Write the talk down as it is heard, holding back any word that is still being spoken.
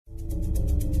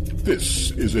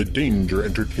This is a Danger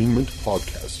Entertainment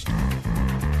podcast.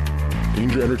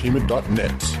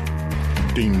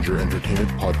 DangerEntertainment.net. Danger Entertainment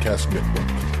Podcast Network.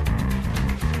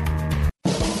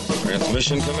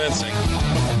 Transmission commencing.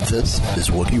 This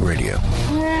is Wookiee Radio.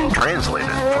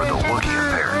 Translated for the Wookiee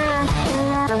impaired.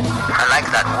 I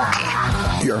like that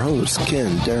Wookiee. Your hosts,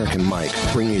 Ken, Derek, and Mike,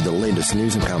 bring you the latest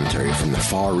news and commentary from the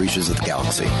far reaches of the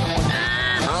galaxy.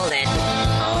 Hold it.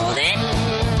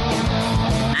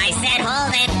 I said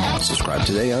hold it. Subscribe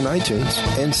today on iTunes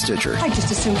and Stitcher. I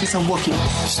just assumed it's a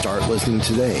Wookiee. Start listening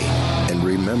today, and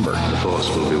remember, the Force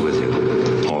will be with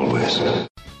you, always.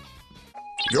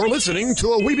 You're listening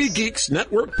to a Weeby Geeks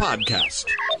Network podcast.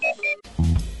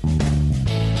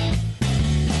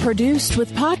 Produced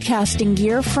with podcasting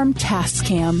gear from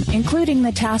Tascam, including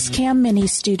the Tascam Mini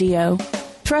Studio.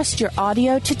 Trust your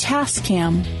audio to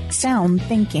Tascam. Sound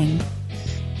thinking.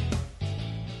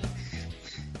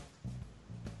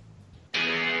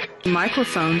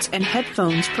 Microphones and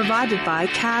headphones provided by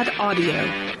CAD Audio.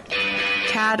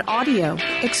 CAD Audio,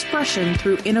 expression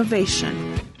through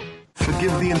innovation.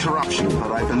 Forgive the interruption,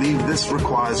 but I believe this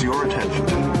requires your attention.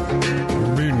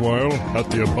 Meanwhile,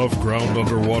 at the above-ground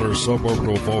underwater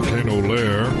suborbital volcano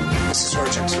lair...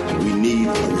 Sergeant, we need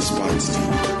a response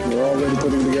team. We're already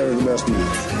putting together the best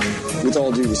man. With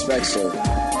all due respect, sir,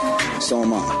 so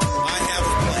am I. I have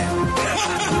a plan.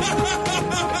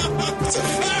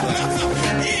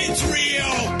 It's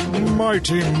real!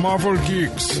 Mighty Marvel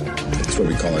Geeks. That's what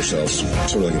we call ourselves.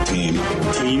 Sort of like a team.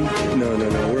 Team? No.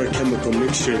 We're a chemical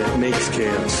mixture that makes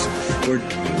chaos.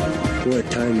 We're a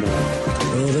time bomb.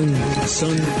 Well then,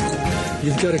 son,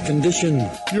 you've got a condition.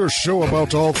 Your show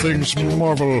about all things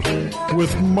Marvel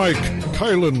with Mike,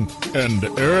 Kylan, and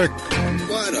Eric.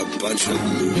 What a bunch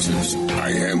of losers. I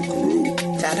am Groot.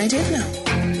 That I did know.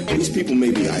 These people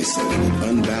may be isolated,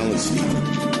 unbalanced even,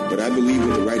 but I believe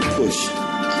with the right push,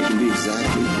 they can be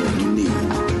exactly what you need.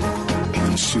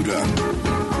 Then suit up.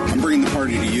 I'm bringing the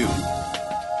party to you.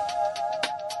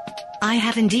 I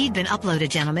have indeed been uploaded,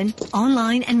 gentlemen,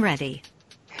 online and ready.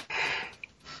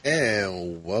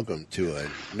 And welcome to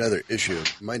another issue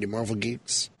of Mighty Marvel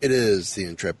Geeks. It is the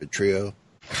Intrepid Trio,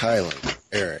 Kylan,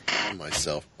 Eric, and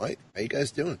myself, Mike. How you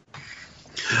guys doing?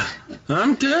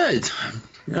 I'm good.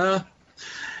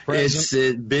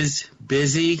 It's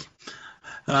busy.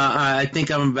 I think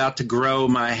I'm about to grow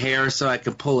my hair so I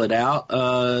can pull it out.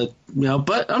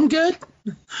 But I'm good.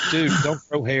 Dude, don't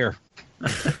grow hair.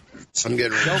 I'm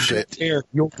getting ready to shit. Hair.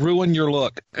 You'll ruin your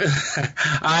look.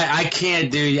 I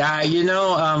can't, dude.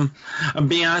 I'll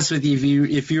be honest with you.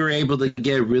 If you were able to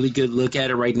get a really good look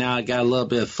at it right now, I got a little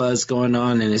bit of fuzz going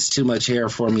on, and it's too much hair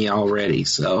for me already.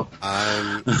 So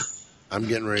I'm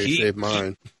getting ready to shave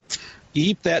mine.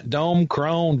 Keep that dome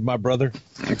croned, my brother.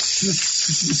 I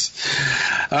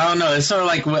don't know. It's sort of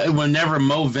like whenever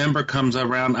Movember comes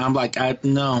around, I'm like, I'm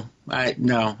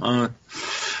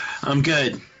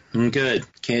good.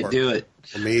 Can't do it.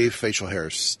 For me, facial hair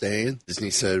is staying. Disney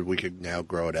said we could now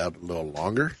grow it out a little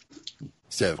longer.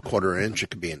 Instead of a quarter inch, it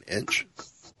could be an inch.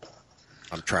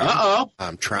 I'm trying.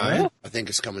 I'm trying. I think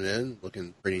it's coming in,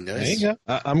 looking pretty nice. There you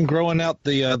go. I'm growing out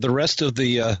the rest of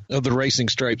the Racing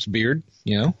Stripes beard.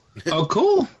 You know. Oh,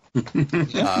 cool.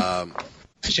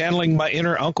 Channeling my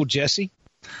inner Uncle Jesse.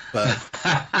 But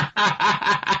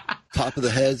top of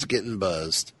the head's getting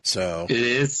buzzed. So it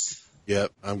is.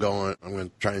 Yep, I'm going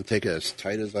to try and take it as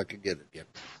tight as I could get it. Yep.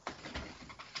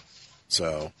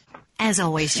 So. As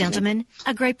always, gentlemen,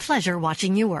 a great pleasure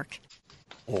watching you work.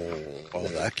 Oh,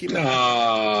 that keep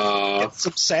Get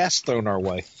some sass thrown our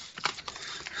way.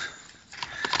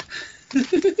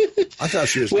 I thought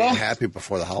she was being happy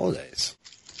before the holidays.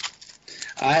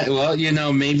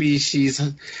 Maybe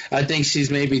I think she's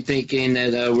maybe thinking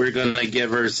that we're going to give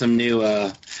her some new,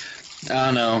 I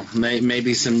don't know,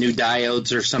 maybe some new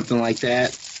diodes or something like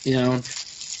that,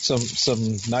 Some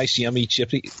nice, yummy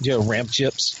ramp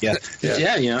chips. Yeah.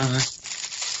 Yeah.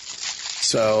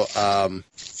 So,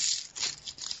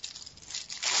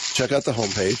 check out the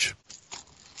homepage.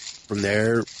 From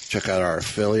there, check out our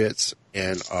affiliates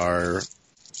and our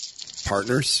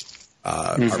partners.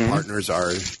 Our partners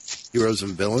are Heroes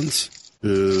and Villains,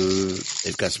 who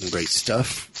they've got some great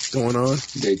stuff going on.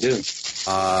 They do.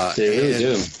 They really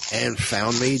do. And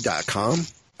foundme.com.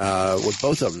 With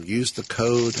both of them, use the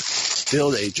code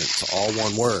FieldAgents, all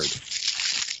one word.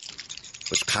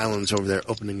 Which Kylan's over there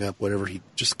opening up whatever he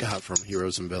just got from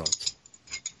Heroes and Villains.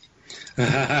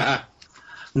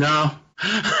 No.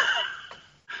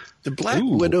 Did Black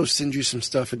Widow send you some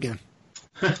stuff again?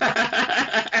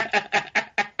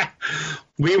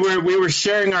 We were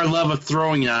sharing our love of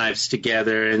throwing knives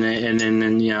together, and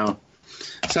then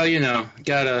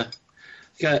gotta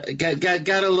Got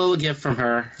a little gift from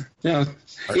her. You know,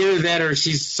 either that or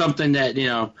she's something that, you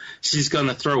know, she's going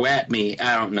to throw at me.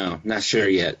 I don't know. Not sure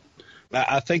yet.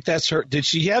 I think that's her. Did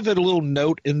she have a little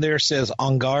note in there says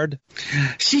 "en garde"?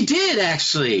 She did,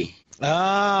 actually.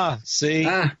 See?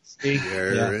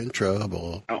 You're in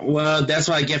trouble. Well, that's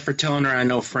what I get for telling her I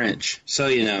know French. So,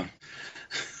 you know.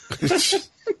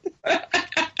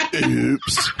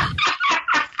 Oops.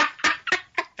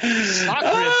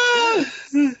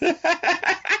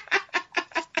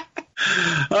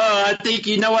 I think,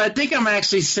 you know what? I think I'm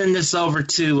actually sending this over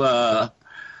to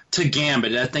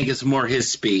Gambit. I think it's more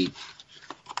his speed.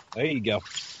 There you go.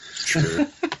 Sure.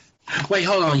 Wait,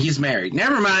 hold on. He's married.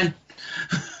 Never mind.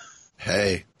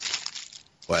 Hey,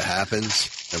 what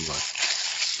happens? Never mind.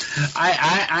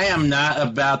 I am not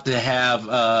about to have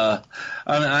I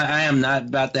am not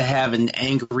about to have an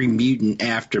angry mutant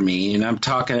after me, and I'm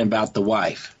talking about the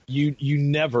wife. You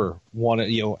never want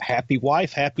to, happy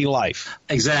wife, happy life.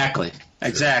 Exactly. I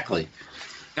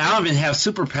don't even have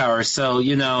superpowers, so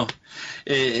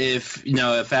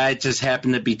if I just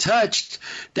happen to be touched,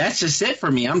 that's just it for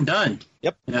me. I'm done.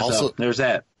 Yep. Also, so there's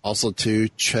that. Also, too,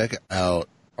 check out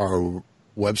our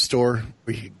web store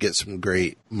where you can get some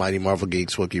great Mighty Marvel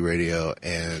Geeks Wookiee Radio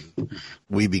and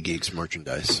Weeby Geeks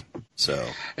merchandise. So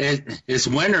it's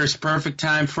winter's perfect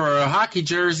time for a hockey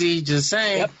jersey. Just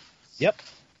saying. Yep.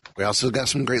 We also got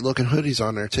some great looking hoodies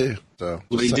on there too. So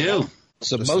we do. It's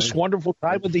the most wonderful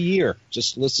time of the year.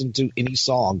 Just listen to any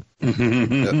song.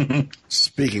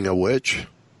 Speaking of which,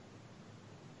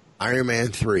 Iron Man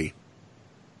 3,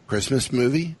 Christmas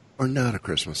movie or not a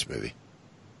Christmas movie?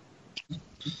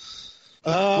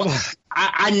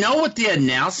 I know what the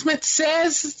announcement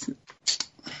says.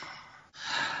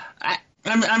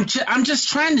 I'm just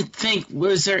trying to think.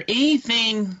 Was there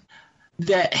anything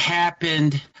that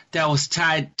happened that was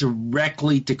tied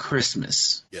directly to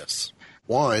Christmas? Yes.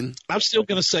 One, I'm still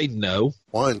going to say no.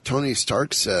 One, Tony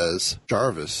Stark says,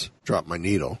 Jarvis, drop my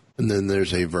needle. And then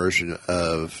there's a version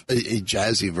of, a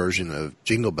jazzy version of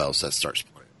Jingle Bells that starts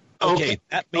playing. Okay,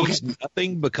 that means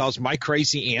nothing because my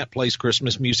crazy aunt plays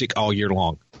Christmas music all year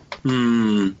long.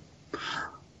 Two,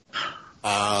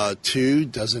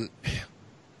 doesn't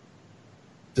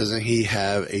he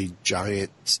have a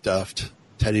giant stuffed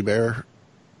teddy bear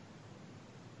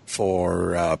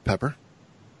for Pepper?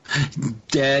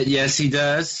 Yes, he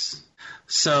does.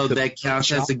 So that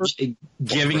counts as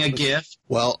giving a gift?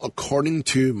 Well, according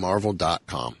to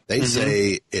Marvel.com, they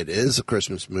say it is a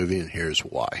Christmas movie, and here's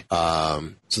why.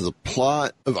 So the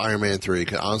plot of Iron Man 3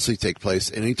 could honestly take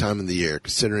place any time of the year,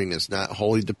 considering it's not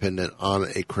wholly dependent on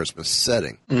a Christmas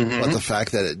setting. But the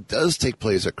fact that it does take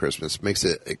place at Christmas makes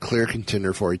it a clear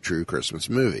contender for a true Christmas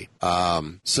movie.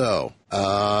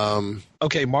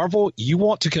 Okay, Marvel, you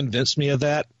want to convince me of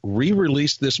that?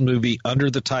 Re-release this movie under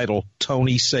the title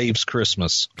Tony Saves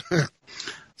Christmas.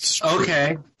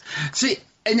 Okay. See,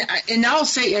 and I'll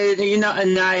say,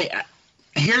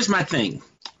 here's my thing.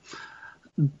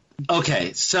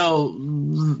 Okay,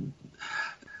 so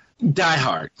Die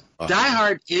Hard. Die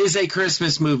Hard is a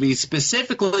Christmas movie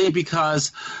specifically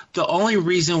because the only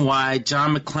reason why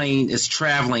John McClane is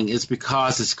traveling is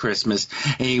because it's Christmas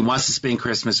and he wants to spend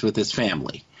Christmas with his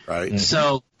family. Right.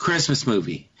 So, Christmas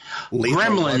movie.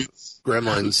 Gremlins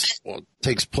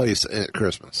takes place at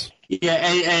Christmas. Yeah,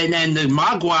 and the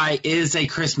Mogwai is a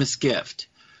Christmas gift.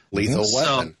 Lethal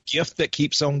Weapon. Gift that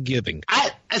keeps on giving.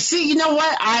 I see, you know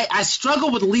what? I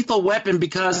struggle with Lethal Weapon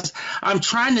because I'm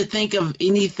trying to think of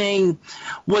anything.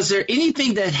 Was there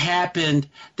anything that happened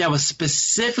that was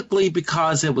specifically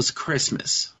because it was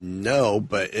Christmas? No,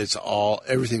 but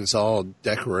everything's all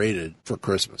decorated for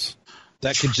Christmas.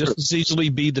 That could just as easily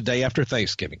be the day after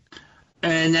Thanksgiving.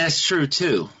 And that's true,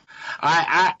 too.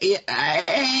 Rocky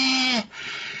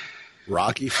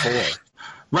IV.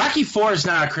 Rocky IV is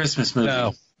not a Christmas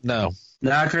movie. No.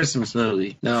 Not a Christmas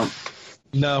movie. No,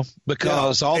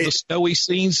 because all the snowy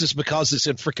scenes is because it's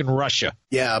in freaking Russia.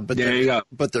 Yeah, but there you go.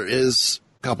 But there is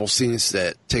a couple scenes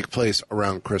that take place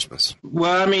around Christmas.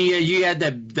 Well, I mean, you had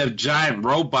the giant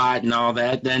robot and all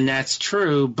that, then that's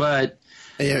true, but...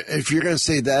 If you're going to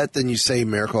say that, then you say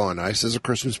Miracle on Ice is a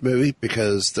Christmas movie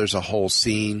because there's a whole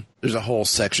section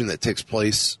that takes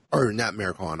place, or not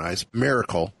Miracle on Ice,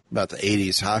 Miracle, about the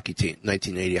 80s hockey team,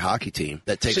 1980 hockey team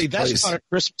that takes place. See, that's not a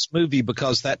Christmas movie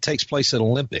because that takes place at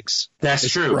Olympics. That's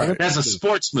true. Right. That's a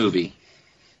sports movie.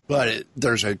 But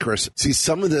there's a Christmas. See,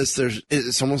 some of this,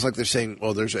 it's almost like they're saying,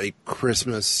 well, there's a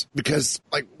Christmas, because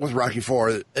like with Rocky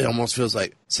IV, it almost feels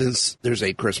like since there's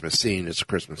a Christmas scene, it's a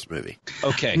Christmas movie.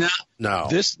 Okay. No.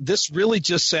 This really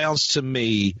just sounds to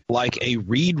me like a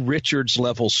Reed Richards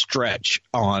level stretch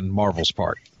on Marvel's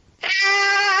part.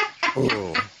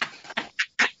 Oh.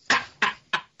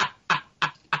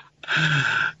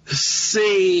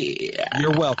 See,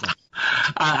 you're welcome.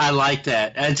 I like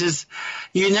that. I just,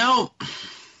 if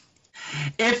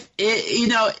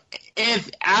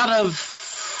out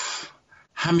of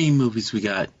how many movies we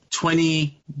got?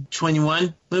 20,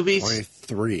 21 movies?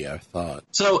 23, I thought.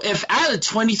 So if out of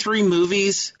 23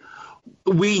 movies,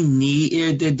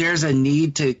 there's a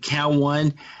need to count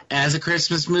one as a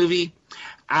Christmas movie,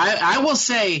 I will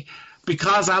say,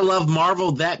 because I love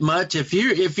Marvel that much, if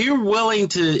you're willing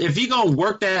to, if you're gonna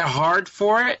work that hard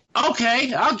for it,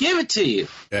 okay, I'll give it to you.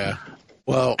 Yeah.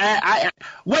 Well,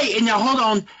 wait, and now hold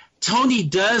on. Tony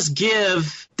does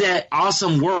give that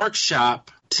awesome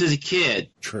workshop to the kid.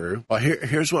 True. Well,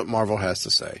 here's what Marvel has to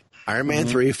say. Iron Man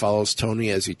 3 follows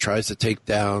Tony as he tries to take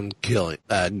down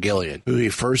Gillian, who he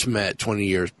first met 20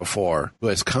 years before, who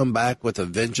has come back with a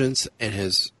vengeance and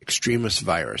his extremis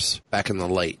virus. Back in the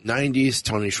late 90s,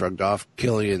 Tony shrugged off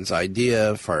Gillian's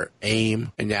idea for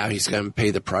AIM, and now he's going to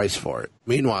pay the price for it.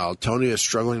 Meanwhile, Tony is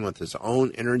struggling with his own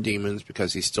inner demons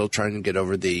because he's still trying to get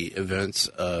over the events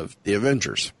of the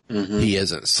Avengers. Mm-hmm. He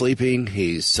isn't sleeping,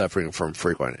 he's suffering from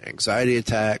frequent anxiety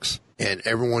attacks, and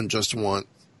everyone just wants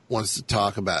to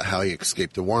talk about how he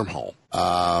escaped the wormhole.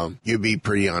 You'd be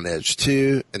pretty on edge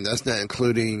too, and that's not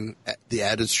including the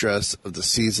added stress of the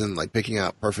season, like picking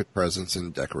out perfect presents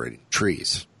and decorating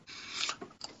trees.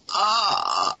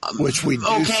 Which we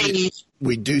do see.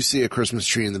 We do see a Christmas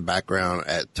tree in the background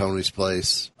at Tony's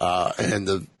place,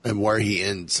 and where he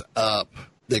ends up,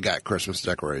 they got Christmas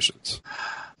decorations.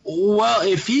 Well,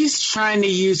 if he's trying to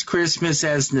use Christmas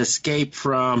as an escape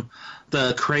from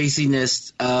the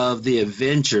craziness of the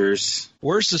Avengers.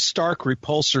 Where's the Stark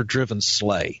repulsor-driven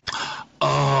sleigh?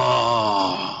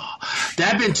 Oh,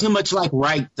 that'd been too much like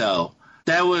Wright, though.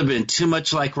 That would have been too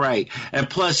much like Wright. And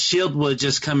plus, S.H.I.E.L.D. would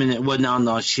just come in. Well,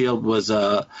 no, S.H.I.E.L.D.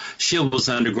 was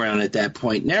underground at that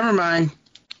point. Never mind.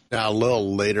 Now, a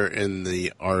little later in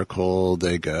the article,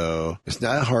 they go, it's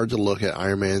not hard to look at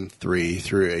Iron Man 3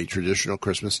 through a traditional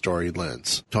Christmas story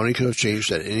lens. Tony could have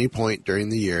changed at any point during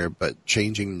the year, but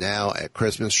changing now at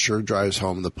Christmas sure drives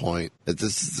home the point that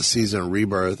this is the season of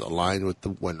rebirth aligned with the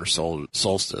winter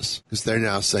solstice. Because they're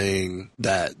now saying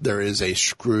that there is a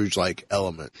Scrooge-like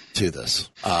element to this.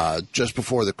 Just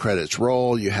before the credits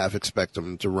roll, you half expect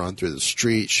them to run through the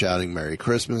street shouting Merry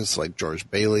Christmas like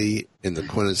George Bailey in the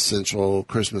quintessential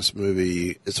Christmas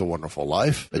movie It's a Wonderful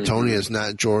Life. But Tony is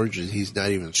not George, and he's not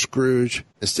even Scrooge.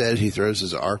 Instead, he throws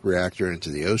his arc reactor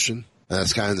into the ocean. And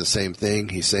that's kind of the same thing.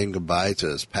 He's saying goodbye to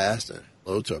his past and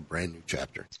hello to a brand new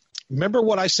chapter. Remember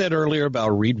what I said earlier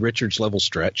about Reed Richards level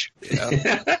stretch?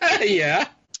 Yeah. Yeah.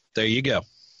 There you go.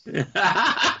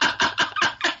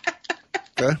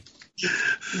 Okay.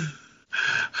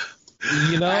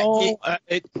 You know,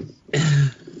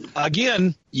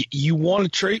 again, you want to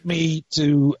treat me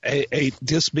to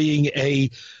this being a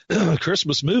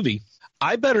Christmas movie.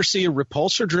 I better see a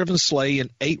repulsor-driven sleigh and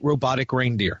 8 robotic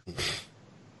reindeer.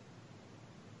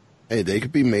 Hey, they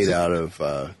could be made out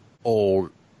of old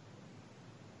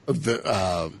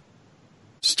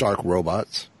Stark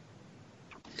robots.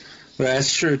 Well,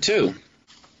 that's true, too.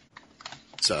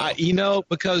 So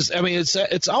because, I mean,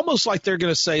 it's almost like they're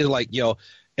going to say, like,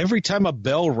 every time a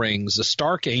bell rings, a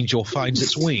Stark angel finds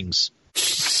its wings.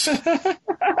 So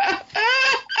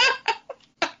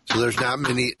there's not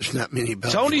many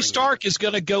bells. Tony ringing. Stark is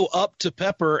going to go up to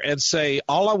Pepper and say,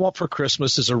 all I want for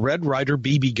Christmas is a Red Ryder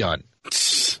BB gun.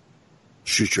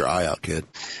 Shoot your eye out, kid.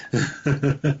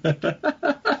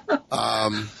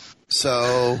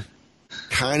 So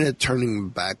kind of turning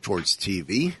back towards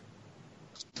TV.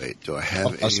 Wait, do I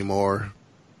have any more?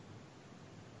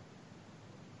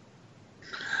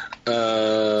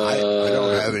 I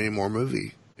don't have any more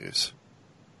movie news.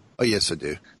 Oh, yes, I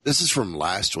do. This is from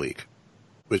last week,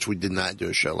 which we did not do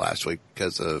a show last week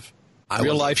because of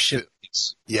real life shit.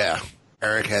 Yeah.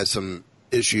 Eric had some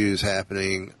issues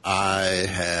happening. I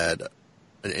had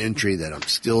an injury that I'm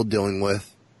still dealing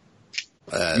with.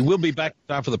 You will be back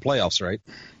in time for the playoffs, right?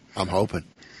 I'm hoping.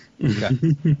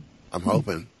 Okay. I'm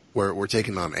hoping. We're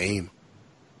taking on AIM.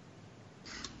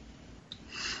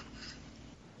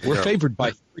 We're favored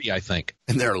by 3, I think.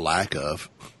 And their lack of,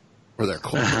 or their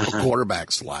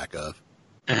quarterback's lack of.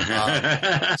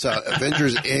 So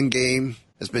Avengers Endgame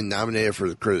has been nominated for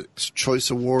the Critics'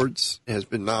 Choice Awards. It has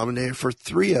been nominated for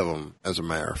 3 of them, as a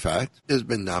matter of fact. It has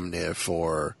been nominated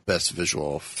for Best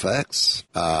Visual Effects.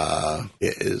 It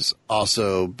is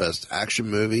also Best Action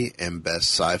Movie and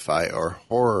Best Sci-Fi or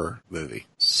Horror Movie.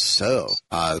 So,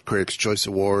 the Critics' Choice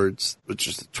Awards, which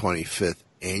is the 25th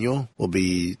annual, will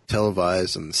be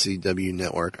televised on the CW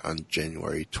network on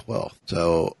January 12th.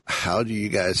 So how do you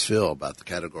guys feel about the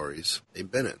categories they've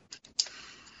been in?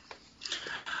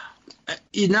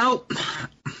 you know,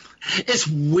 it's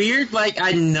weird. Like,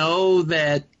 I know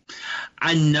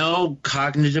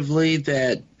cognitively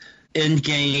that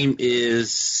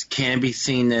Endgame can be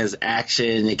seen as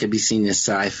action, it can be seen as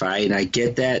sci-fi, and I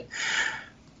get that.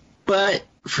 But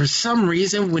for some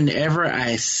reason, whenever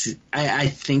I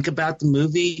think about the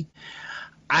movie,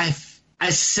 I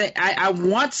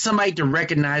want somebody to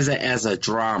recognize it as a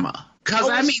drama. Because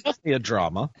it's definitely a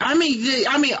drama. And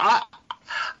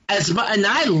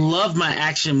I love my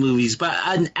action movies, but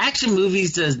action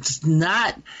movies does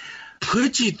not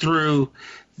put you through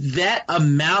that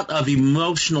amount of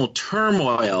emotional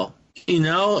turmoil. You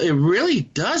know, it really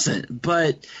doesn't.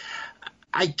 But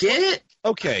I get it.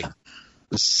 Okay.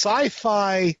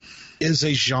 Sci-fi is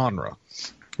a genre.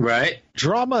 Right.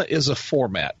 Drama is a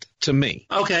format to me.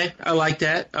 Okay, I like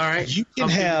that. All right. You can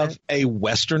have a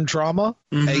Western drama,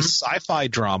 a sci-fi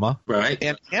drama, right,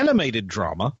 an animated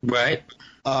drama. Right.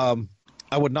 I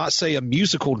would not say a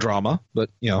musical drama, but,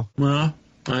 you know. Well,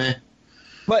 right.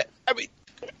 But, I mean,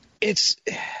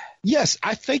 yes,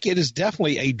 I think it is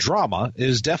definitely a drama. It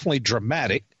is definitely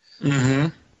dramatic. Mm-hmm.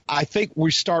 I think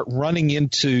we start running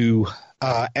into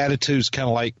attitudes kind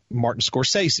of like Martin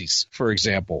Scorsese's, for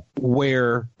example,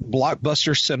 where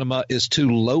blockbuster cinema is too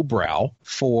lowbrow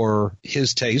for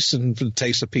his taste and for the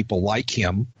taste of people like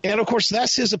him. And, of course,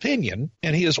 that's his opinion,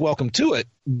 and he is welcome to it.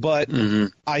 But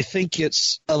I think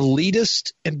it's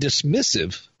elitist and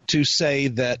dismissive to say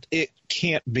that it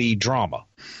can't be drama.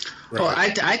 Right. Well,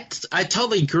 I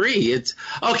totally agree. It's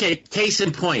okay. Case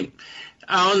in point,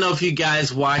 I don't know if you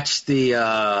guys watched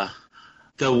the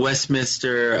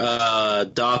Westminster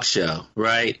Dog Show,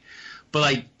 right? But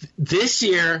like this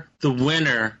year, the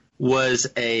winner was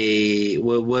and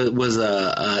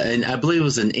I believe it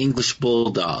was an English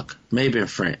bulldog, maybe in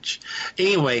French.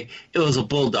 Anyway, it was a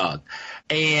bulldog.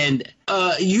 And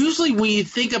usually when you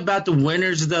think about the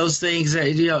winners of those things,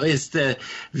 you know, it's the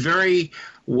very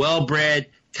well-bred,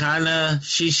 kind of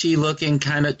shishi looking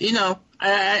kind of, you know,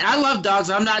 I love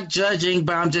dogs. I'm not judging,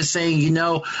 but I'm just saying, you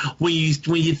know, when you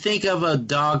think of a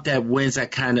dog that wins that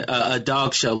kind of a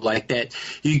dog show like that,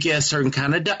 you get a certain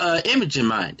kind of image in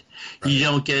mind. Right. You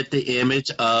don't get the image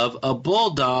of a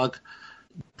bulldog,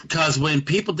 because when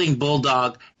people think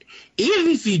bulldog,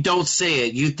 even if you don't say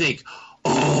it, you think,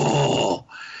 oh.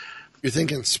 You're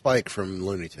thinking Spike from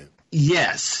Looney Tunes.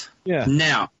 Yes. Yeah.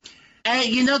 Now, and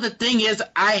you know, the thing is,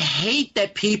 I hate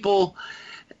that people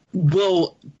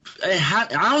will, I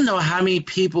don't know how many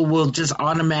people will just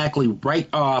automatically write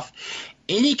off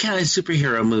any kind of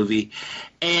superhero movie,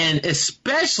 and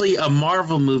especially a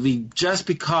Marvel movie, just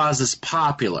because it's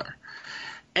popular.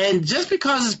 And just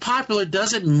because it's popular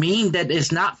doesn't mean that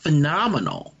it's not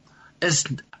phenomenal.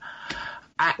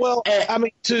 I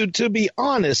mean, to be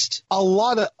honest, a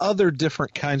lot of other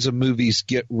different kinds of movies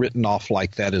get written off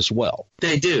like that as well.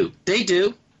 They do.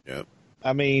 Yep.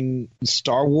 I mean,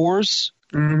 Star Wars.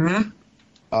 Mm-hmm.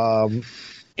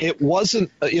 It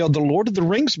wasn't, the Lord of the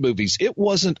Rings movies. It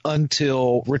wasn't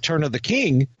until Return of the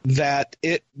King that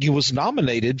it was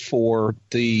nominated for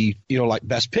the, like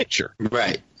Best Picture.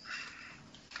 Right.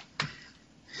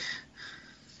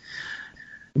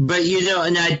 But,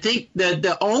 and I think that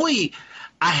the only,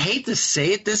 I hate to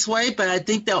say it this way, but I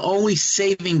think the only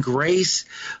saving grace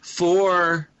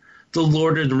for the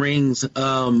Lord of the Rings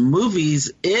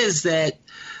movies is that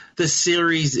the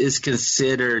series is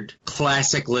considered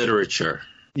classic literature.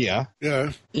 Yeah.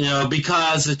 Yeah.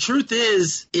 Because the truth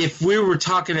is, if we were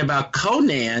talking about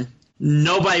Conan,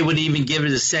 nobody would even give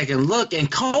it a second look. And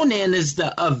Conan is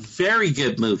a very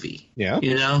good movie. Yeah.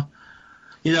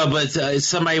 But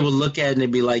somebody would look at it and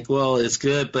they'd be like, well, it's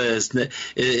good, but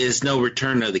it's no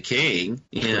Return of the King,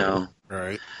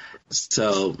 Right.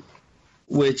 So,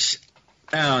 which,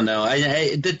 I don't know.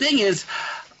 The thing is,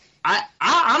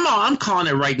 I'm calling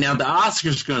it right now. The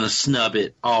Oscars going to snub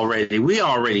it already. We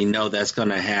already know that's going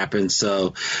to happen.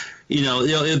 So,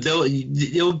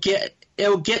 it'll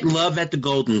get love at the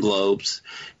Golden Globes.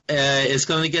 It's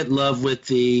going to get love with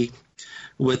the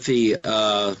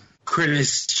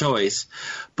Critics' Choice,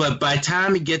 but by the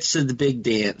time it gets to the big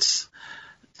dance,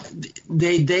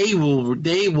 they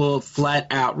will flat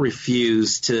out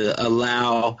refuse to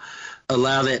allow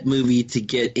that movie to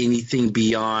get anything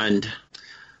beyond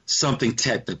something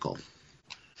technical.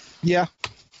 Yeah.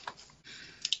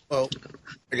 Well,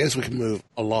 I guess we can move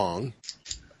along.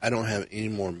 I don't have any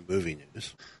more movie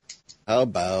news. How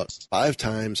about 5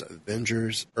 times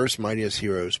Avengers, Earth's Mightiest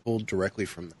Heroes, pulled directly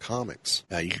from the comics?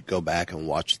 Now, you could go back and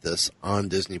watch this on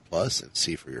Disney Plus and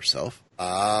see for yourself.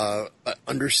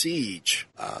 Under Siege.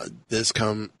 This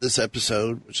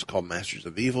episode, which is called Masters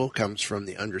of Evil, comes from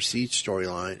the Under Siege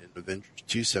storyline in Avengers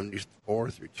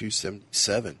 274 through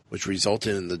 277, which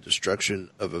resulted in the destruction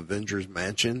of Avengers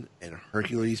Mansion and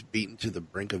Hercules beaten to the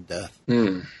brink of death.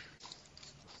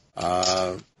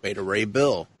 Beta Ray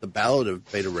Bill, the Ballad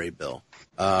of Beta Ray Bill.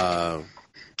 Now,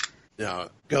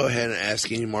 go ahead and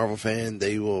ask any Marvel fan.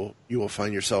 You will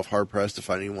find yourself hard pressed to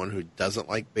find anyone who doesn't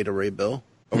like Beta Ray Bill.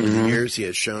 Over the years, he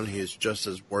has shown he is just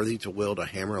as worthy to wield a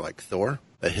hammer like Thor,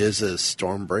 but his is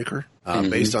Stormbreaker.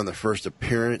 Based on the first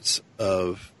appearance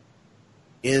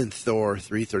in Thor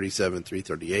 337,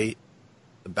 338,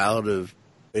 the Ballad of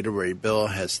Beta Ray Bill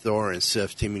has Thor and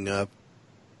Sif teaming up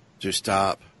to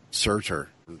stop Surtur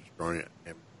from destroying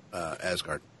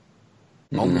Asgard.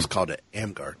 Almost called it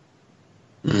Amgard.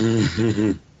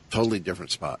 Totally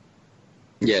different spot.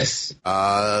 Yes.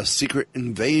 Secret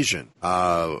Invasion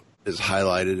is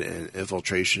highlighted in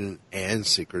Infiltration and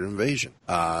Secret Invasion.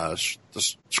 The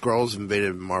Skrulls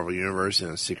invaded Marvel Universe in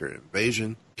a Secret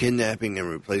Invasion, kidnapping and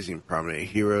replacing prominent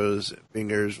heroes and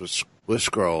fingers with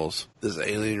Skrulls. This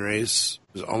alien race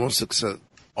was almost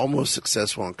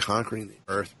successful in conquering the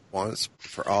Earth once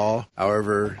for all.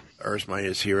 However, Earth's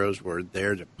Mightiest Heroes were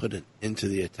there to put an end to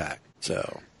the attack.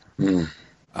 So,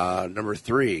 number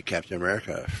 3, Captain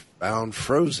America Found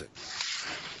Frozen.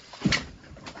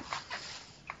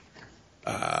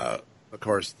 Of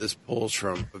course, this pulls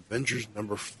from Avengers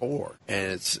number 4,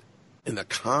 and it's in the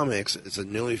comics. It's a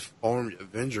newly formed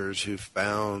Avengers who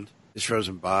found his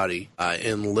frozen body.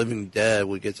 In Living Dead,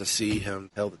 we get to see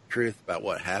him tell the truth about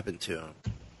what happened to him.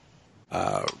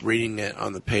 Reading it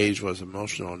on the page was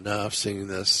emotional enough. Seeing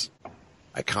this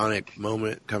iconic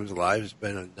moment come to life has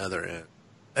been another end.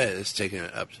 It's taken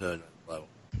it up to another level.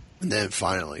 And then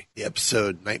finally, the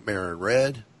episode Nightmare in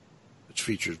Red, which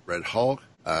features Red Hulk,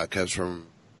 comes from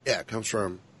they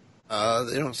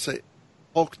don't say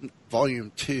Hulk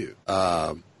Volume 2.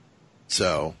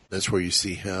 So that's where you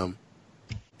see him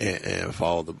and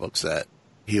follow the books that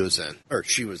he was in, or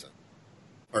she was in.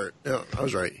 Or, no, I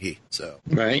was right, he. So.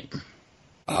 Right.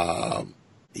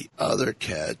 The other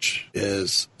catch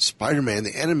is Spider-Man,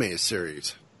 the animated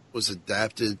series,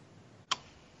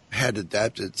 had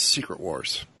adapted Secret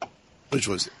Wars, which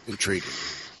was intriguing.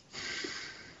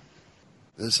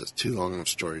 This is too long of a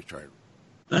story to try.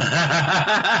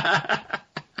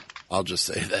 I'll just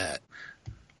say that.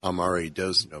 I'm already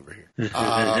dozing over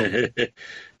here.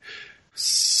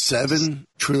 7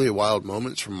 truly wild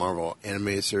moments from Marvel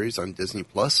animated series on Disney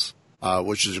Plus,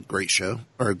 which is a great show,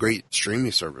 or a great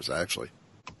streaming service, actually.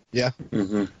 Yeah.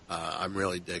 I'm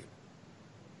really digging.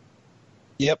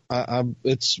 Yep,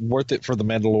 it's worth it for the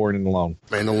Mandalorian alone.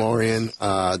 Mandalorian,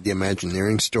 the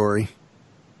Imagineering story.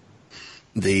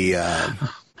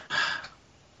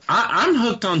 I'm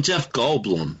hooked on Jeff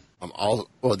Goldblum.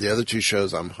 The other 2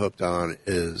 shows I'm hooked on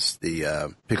is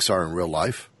the Pixar in Real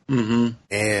Life.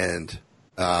 And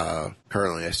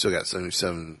currently I still got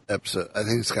 77 episodes. I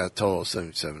think it's got a total of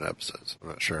 77 episodes. I'm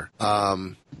not sure.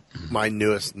 My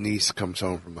newest niece comes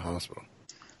home from the hospital.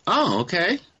 Oh,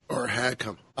 okay. Or had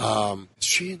come. Is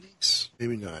she a niece?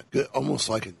 Maybe not. Good, almost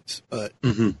like a niece. But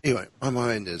anyway, I'm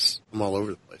all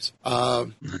over the place.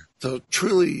 So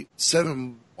truly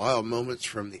 7 wild moments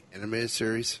from the animated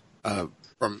series,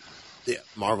 from the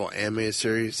Marvel animated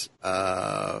series,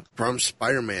 from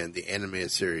Spider-Man, the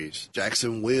animated series,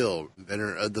 Jackson Wheel,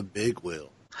 inventor of the Big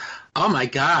Wheel. Oh my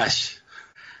gosh.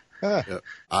 Yep.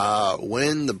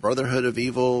 When the Brotherhood of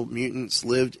Evil Mutants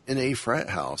lived in a frat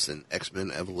house in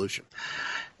X-Men Evolution.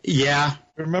 Yeah.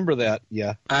 Remember that,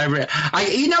 yeah.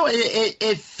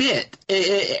 It fit.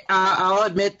 I'll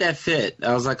admit that fit.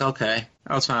 I was like, okay.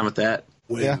 I was fine with that.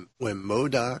 When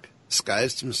MODOK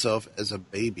disguised himself as a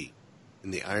baby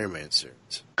in the Iron Man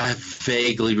series. I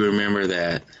vaguely remember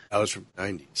that. That was from the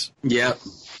 90s. Yep.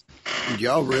 Do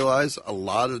y'all realize a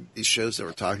lot of these shows that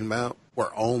we're talking about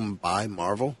were owned by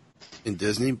Marvel and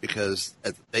Disney because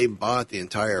they bought the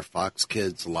entire Fox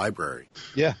Kids library?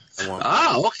 Yeah.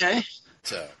 Oh, okay.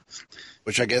 So,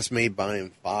 which I guess made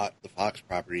buying the Fox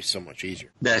property so much easier.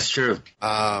 That's true.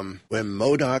 When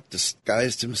MODOK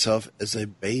disguised himself as a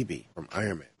baby from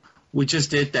Iron Man. We just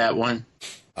did that one.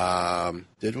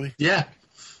 Did we? Yeah.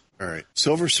 All right.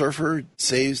 Silver Surfer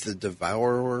saves the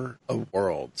Devourer of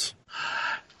Worlds.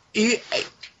 Was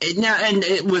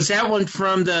that one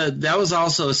from that was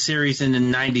also a series in the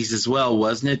 90s as well,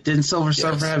 wasn't it? Didn't Silver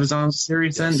Surfer have his own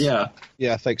series then? Yeah.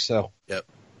 Yeah, I think so. Yep.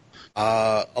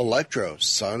 Electro,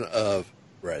 son of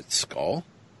Red Skull.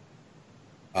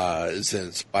 is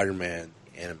in Spider-Man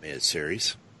animated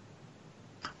series.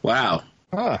 Wow.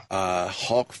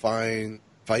 Hulk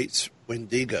fights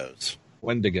Wendigos.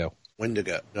 Wendigo.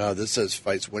 No, this says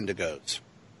fights Wendigos.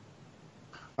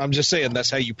 I'm just saying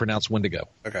that's how you pronounce Wendigo.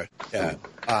 Okay. Yeah.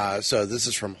 So this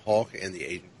is from Hulk and the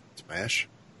Agent Smash.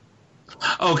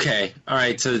 Okay. All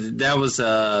right. So that was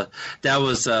the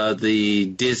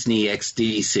Disney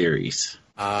XD series.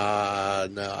 No,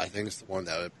 I think it's the one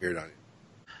that appeared on it.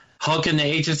 Hulk and the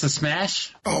Agents of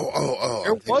Smash. Oh!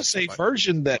 There was a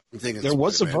version that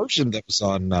was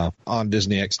on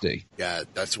Disney XD. Yeah,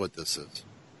 that's what this is.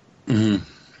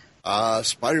 Mm-hmm.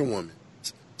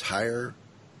 Spider-Woman's entire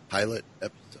pilot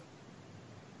episode.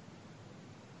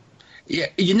 Yeah,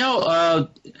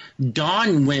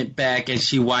 Dawn went back and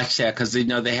she watched that because they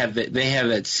have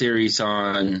that series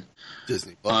on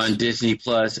Disney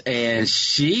Plus, and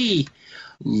she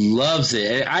loves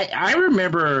it. I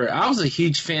remember I was a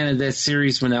huge fan of that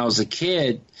series when I was a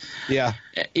kid. Yeah,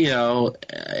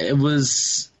 it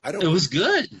was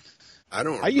good.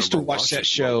 I used to watch that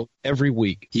show every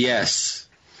week. Yes.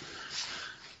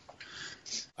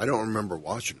 I don't remember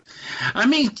watching it. I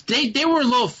mean, they were a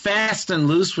little fast and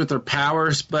loose with their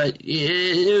powers, but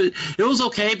it was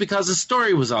okay because the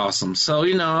story was awesome. So,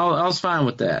 I was fine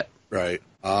with that. Right.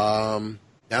 Now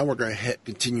we're going to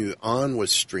continue on with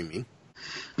streaming.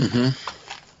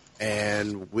 Mm-hmm.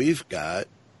 And we've got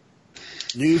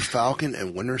new Falcon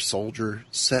and Winter Soldier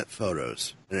set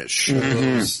photos. And it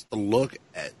shows the look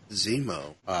at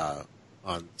Zemo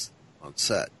on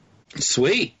set.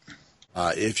 Sweet.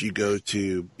 If you go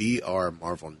to BR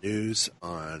Marvel News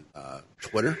on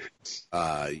Twitter,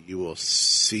 you will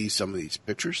see some of these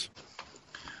pictures.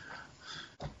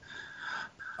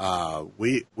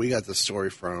 We got the story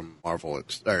from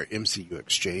MCU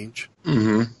Exchange.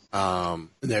 Mm-hmm. And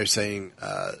they're saying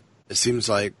it seems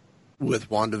like with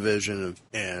WandaVision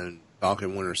and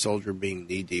Falcon Winter Soldier being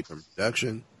knee deep in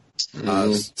production,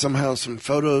 somehow some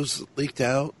photos leaked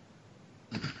out.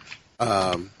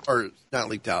 Or not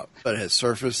leaked out, but has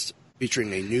surfaced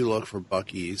featuring a new look for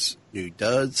Bucky's new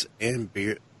duds and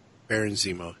Baron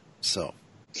Zemo himself.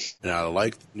 And I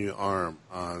like the new arm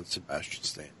on Sebastian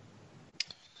Stan.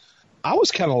 I was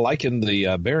kind of liking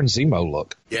the Baron Zemo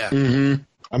look. Yeah. Mm-hmm.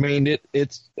 I mean,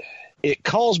 it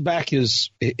calls back his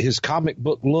comic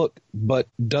book look, but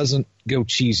doesn't go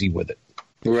cheesy with it.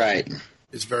 Right.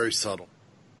 It's very subtle.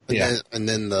 And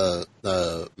then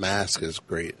the mask is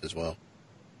great as well.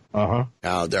 Uh-huh.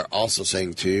 Now, they're also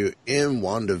saying, too, in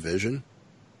WandaVision,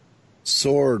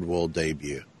 Sword will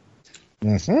debut.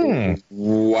 Mm-hmm.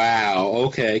 Wow.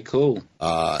 Okay, cool.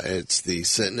 It's the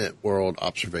Sentinel World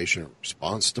Observation and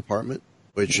Response Department,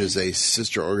 which is a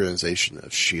sister organization of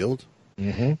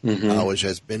S.H.I.E.L.D., which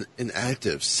has been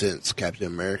inactive since Captain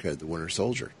America, the Winter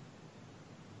Soldier.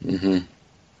 Mm-hmm.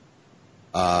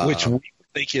 Which we were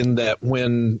thinking that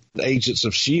when the agents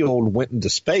of S.H.I.E.L.D. went into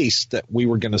space that we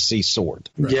were going to see Sword.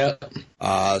 Right.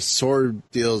 Yeah. Sword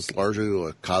deals largely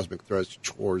with cosmic threats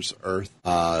towards Earth.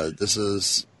 This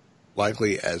is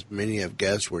likely, as many have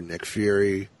guessed, where Nick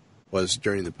Fury was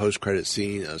during the post-credit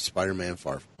scene of Spider-Man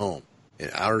Far From Home. In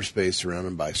outer space,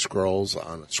 surrounded by Skrulls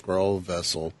on a Skrull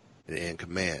vessel and in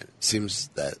command. It seems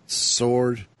that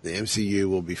Sword, the MCU,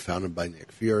 will be founded by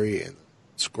Nick Fury and the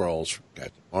Skrulls from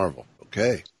Captain Marvel.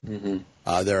 Okay. Mm-hmm.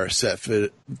 There are set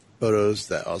photos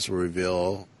that also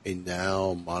reveal a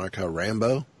now Monica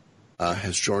Rambeau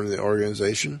has joined the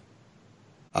organization.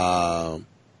 And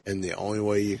the only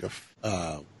way you can...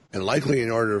 and likely in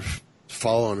order to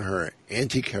follow in her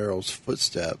Auntie Carol's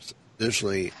footsteps.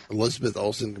 Additionally, Elizabeth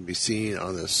Olsen can be seen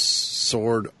on the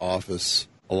Sword office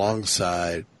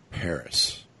alongside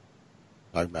Paris.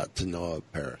 Talking about Tanoa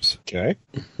Paris. Okay.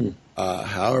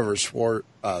 However,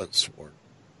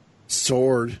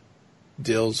 Sword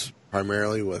deals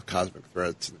primarily with cosmic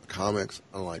threats in the comics,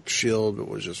 unlike S.H.I.E.L.D.,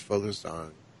 which is focused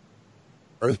on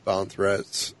earthbound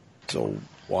threats. So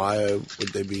why would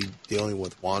they be dealing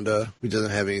with Wanda, who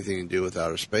doesn't have anything to do with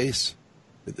outer space?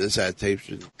 Did this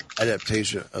adaptation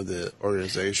of the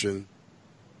organization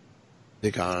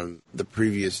take on the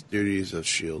previous duties of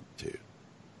S.H.I.E.L.D. too?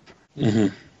 Mm-hmm.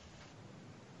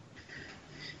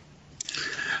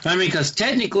 I mean, because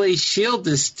technically S.H.I.E.L.D.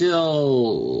 is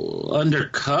still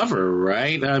undercover,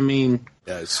 right? I mean,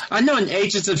 yes. I know in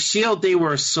Agents of S.H.I.E.L.D. they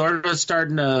were sort of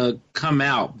starting to come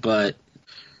out, but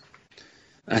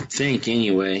I think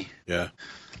anyway. Yeah.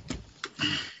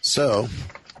 So,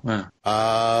 where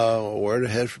to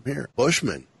head from here?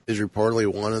 Bushman is reportedly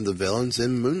one of the villains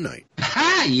in Moon Knight.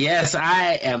 Yes,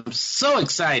 I am so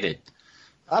excited.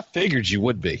 I figured you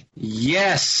would be.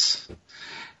 Yes.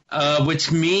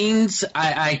 Which means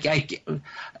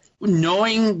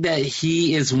knowing that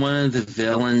he is one of the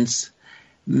villains,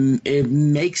 it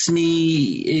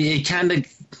kind of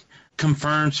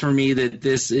confirms for me that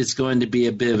this is going to be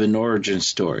a bit of an origin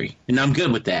story. And I'm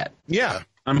good with that. Yeah.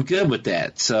 I'm good with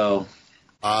that. So,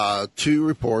 2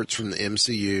 reports from the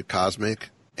MCU Cosmic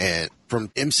and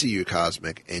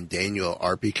Daniel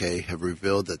RPK have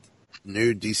revealed that the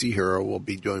new DC hero will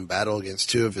be doing battle against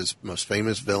 2 of his most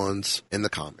famous villains in the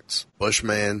comics,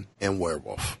 Bushman and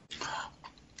Werewolf.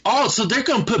 Oh, so they're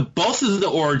going to put both of the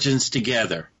origins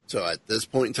together. So at this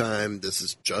point in time, this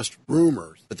is just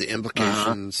rumors, but the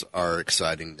implications are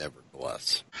exciting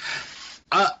nevertheless.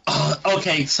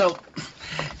 Okay, so,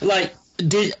 like,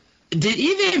 did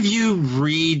either of you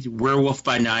read Werewolf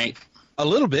by Night? A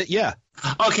little bit, yeah.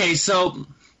 Okay, so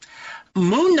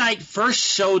Moon Knight first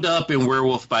showed up in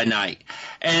Werewolf by Night,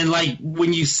 and like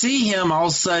when you see him, all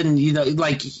of a sudden, you know,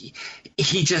 like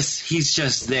he's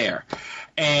just there,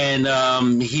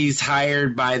 and he's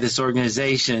hired by this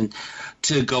organization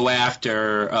to go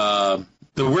after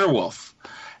the werewolf,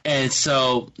 and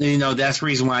so you know that's the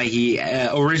reason why he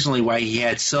originally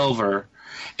had silver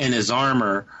in his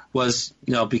armor was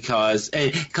because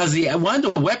one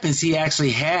of the weapons he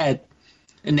actually had.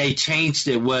 And they changed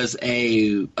it was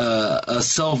a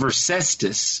silver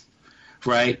cestus,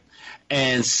 right?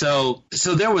 And so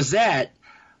there was that.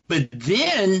 But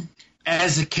then,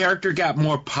 as the character got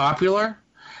more popular,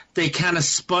 they kind of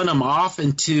spun him off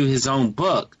into his own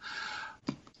book,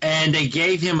 and they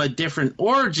gave him a different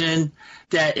origin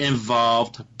that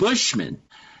involved Bushman.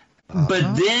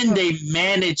 But then they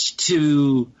managed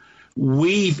to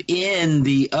weave in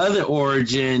the other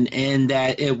origin, and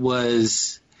that it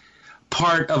was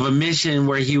part of a mission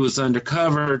where he was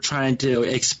undercover trying to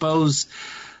expose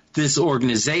this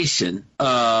organization.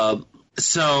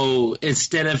 So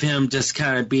instead of him just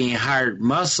kind of being hired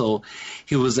muscle,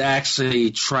 he was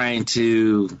actually trying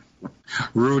to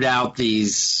root out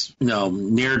these,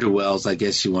 ne'er-do-wells, I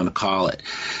guess you want to call it.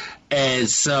 And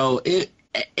so it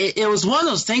was one of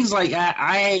those things like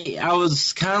I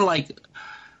was kind of like,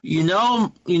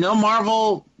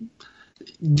 Marvel,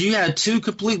 you have 2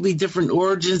 completely different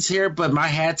origins here, but my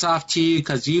hat's off to you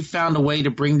because you found a way to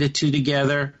bring the 2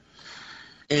 together.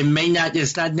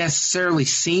 It's not necessarily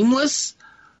seamless,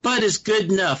 but it's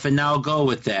good enough, and I'll go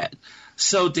with that.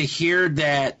 So to hear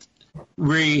that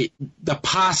the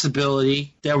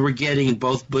possibility that we're getting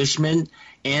both Bushman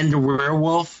and the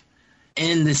werewolf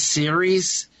in the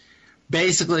series,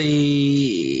 basically,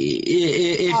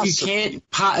 if you can't,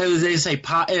 they say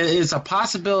it's a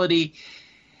possibility.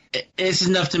 It's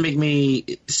enough to make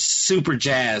me super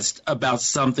jazzed about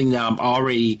something that I'm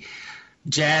already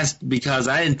jazzed because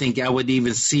I didn't think I would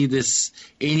even see this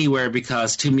anywhere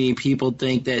because too many people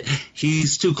think that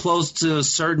he's too close to a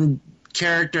certain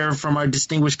character from our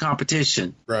distinguished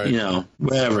competition. Right.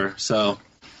 Whatever. So.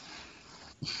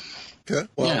 Okay.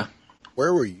 Well, yeah.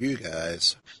 Where were you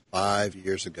guys 5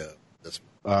 years ago?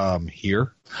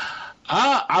 Here.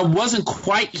 I wasn't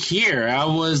quite here. I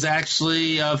was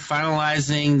actually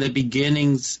finalizing the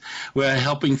beginnings. We're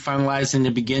helping finalizing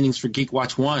the beginnings for Geek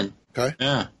Watch 1. Okay.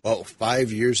 Yeah. Well,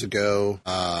 5 years ago,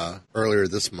 earlier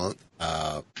this month,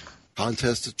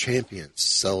 Contest of Champions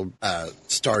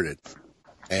started.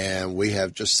 And we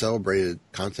have just celebrated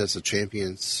Contest of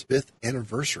Champions' 5th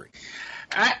anniversary.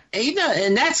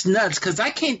 And that's nuts because I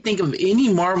can't think of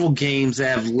any Marvel games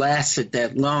that have lasted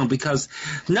that long because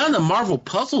none of the Marvel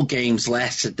puzzle games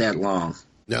lasted that long.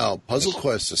 No, Puzzle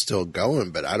Quest is still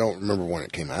going, but I don't remember when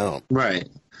it came out. Right.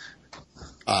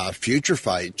 Future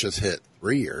Fight just hit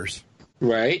 3 years.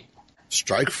 Right.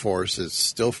 Strike Force is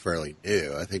still fairly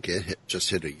new. I think it just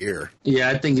hit a year. Yeah,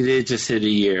 I think it did just hit a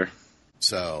year.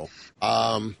 So,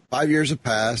 5 years have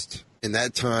passed. In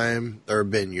that time, there have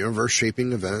been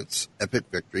universe-shaping events, epic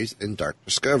victories, and dark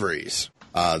discoveries.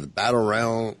 The Battle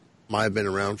Round might have been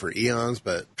around for eons,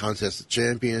 but Contest of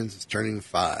Champions is turning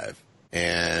 5.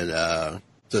 And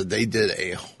so they did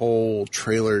a whole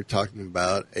trailer talking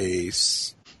about in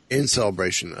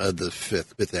celebration of the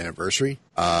 5th anniversary.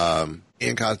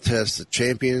 In Contest of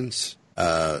Champions,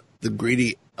 the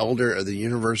greedy elder of the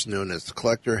universe known as the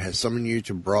Collector has summoned you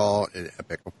to brawl in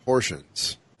epic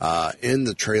proportions. In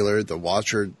the trailer, the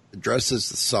Watcher addresses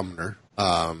the Summoner,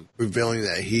 revealing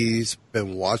that he's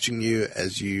been watching you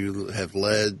as you have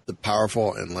led the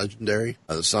powerful and legendary.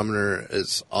 The Summoner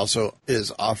is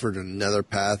offered another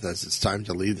path as it's time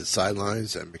to leave the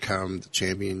sidelines and become the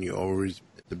champion you always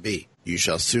meant to be. You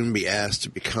shall soon be asked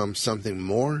to become something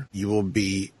more.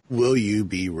 Will you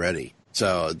be ready?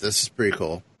 So this is pretty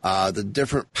cool. The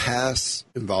different paths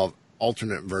involve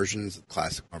alternate versions of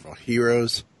classic Marvel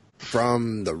heroes.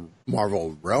 From the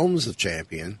Marvel Realms of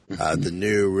Champion, the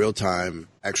new real-time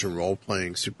action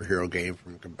role-playing superhero game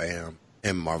from Kabam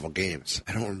and Marvel Games.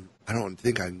 I don't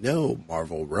think I know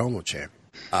Marvel Realm of Champion.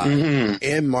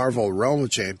 In Marvel Realm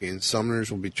of Champions,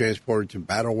 summoners will be transported to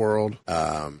Battle World,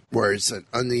 where it's an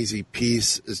uneasy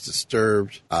peace is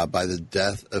disturbed by the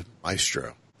death of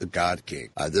Maestro, the God King.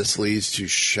 This leads to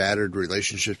shattered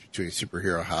relationships between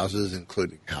superhero houses,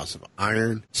 including House of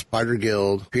Iron, Spider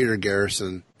Guild, Peter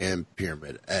Garrison, and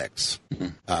Pyramid X.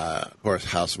 Of course,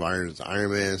 House of Iron is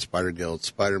Iron Man, Spider Guild,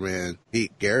 Spider-Man,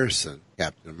 Pete Garrison,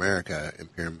 Captain America,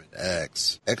 and Pyramid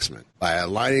X, X-Men. By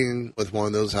aligning with one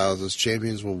of those houses,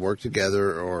 champions will work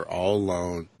together or all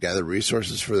alone, gather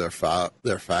resources for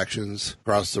their factions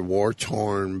across the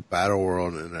war-torn battle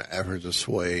world in an effort to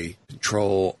sway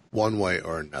control one way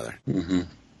or another. The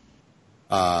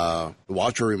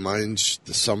Watcher reminds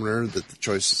the summoner that the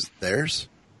choice is theirs.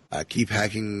 Keep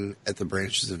hacking at the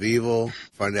branches of evil.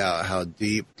 Find out how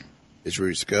deep its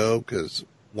roots go, because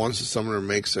once the summoner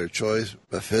makes their choice,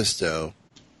 Mephisto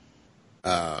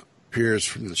appears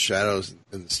from the shadows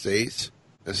in the States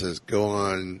and says, "Go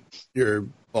on, you're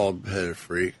bald-headed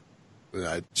freak." And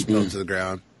I fell to the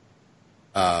ground.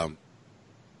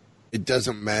 It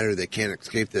doesn't matter. They can't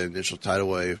escape the initial tidal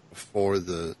wave before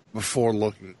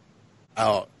looking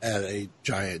out at a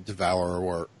giant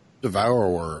devourer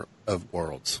of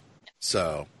worlds.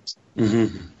 So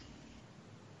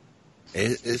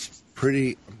it's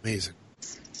pretty amazing.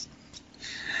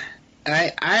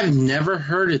 I've never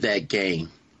heard of that game.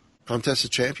 Contest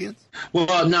of Champions?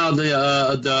 Well, no, the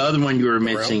other one you were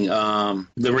mentioning,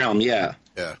 the Realm, yeah.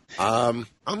 Yeah. I'm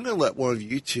going to let one of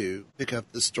you two pick up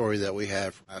the story that we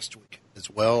had from last week as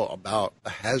well about the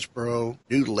Hasbro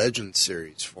New Legends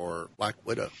series for Black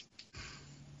Widow.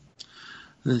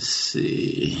 Let's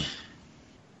see.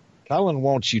 Colin,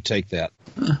 won't you take that?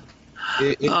 All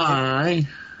right.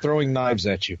 Throwing knives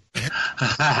at you.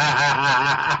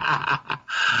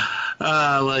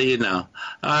 Well, you know.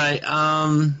 All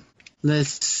right.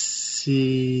 Let's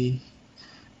see.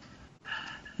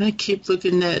 I keep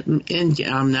looking at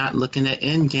Endgame. I'm not looking at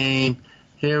Endgame.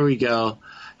 Here we go.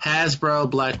 Hasbro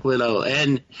Black Widow.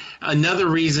 And another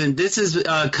reason, this is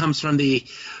comes from the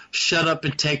shut up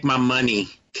and take my money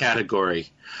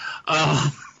category.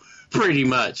 Pretty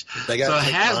much. They got to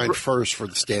take mine first for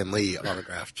the Stan Lee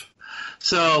autographed.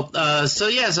 So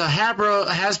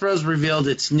Hasbro's revealed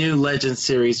its new Legends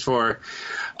series for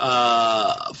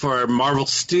Marvel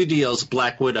Studios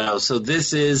Black Widow. So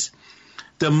this is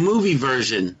the movie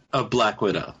version of Black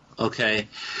Widow. Okay,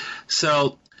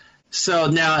 so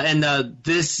now, and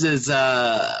this is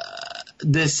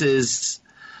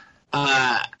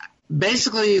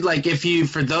basically like,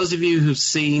 for those of you who've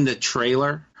seen the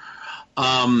trailer,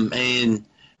 and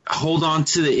hold on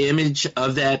to the image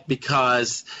of that,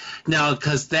 because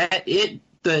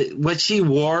what she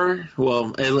wore,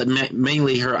 well,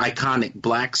 mainly her iconic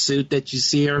black suit that you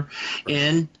see her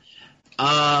in,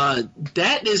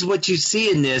 that is what you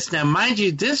see in this. Now, mind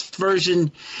you, this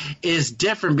version is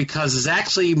different because it's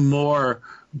actually more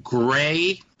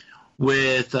gray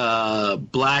with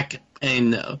black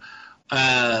and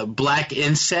black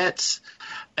insets.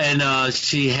 And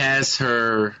she has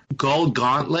her gold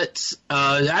gauntlets.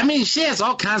 She has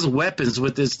all kinds of weapons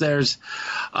with this. There's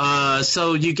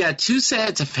so you got two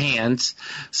sets of hands.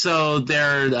 So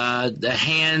they're the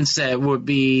hands that would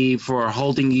be for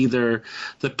holding either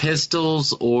the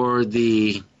pistols or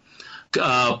the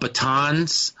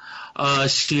batons.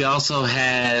 She also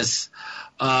has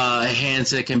hands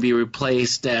that can be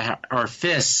replaced that are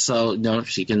fists. So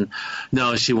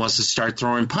she wants to start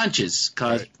throwing punches.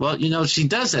 Cause, right. Well, she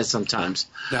does that sometimes.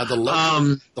 Now the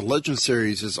Legend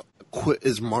series is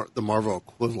the Marvel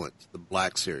equivalent to the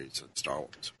Black series in Star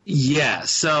Wars. Yeah.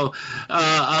 So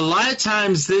a lot of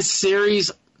times this series,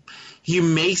 you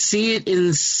may see it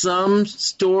in some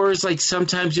stores. Like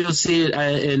sometimes you'll see it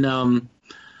in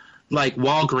like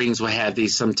Walgreens will have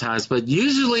these sometimes, but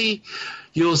usually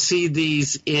you'll see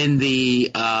these in the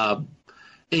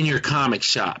in your comic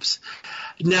shops.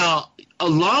 Now,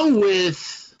 along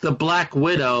with the Black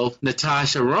Widow,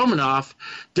 Natasha Romanoff,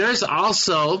 there's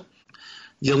also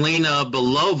Yelena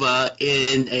Belova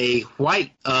in a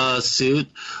white suit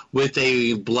with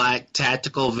a black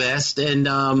tactical vest and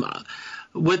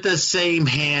with the same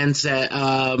hands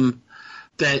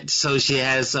so she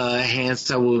has hands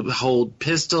that will hold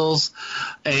pistols,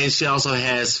 and she also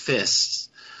has fists.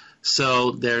 So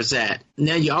there's that.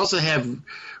 Now you also have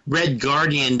Red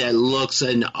Guardian that looks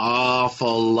an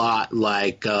awful lot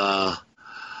like David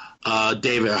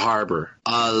Harbour.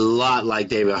 A lot like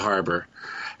David Harbour.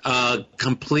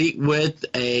 complete with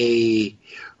a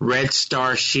Red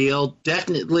Star shield.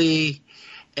 Definitely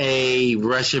a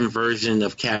Russian version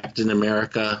of Captain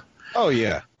America. Oh,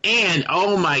 yeah. And,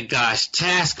 oh my gosh,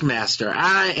 Taskmaster.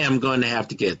 I am going to have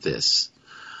to get this.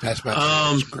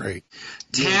 Taskmaster looks great.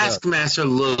 Taskmaster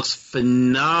looks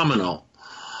phenomenal.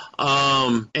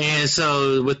 And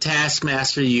so with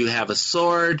Taskmaster, you have a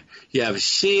sword, you have a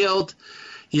shield,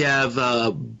 you have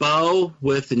a bow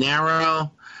with an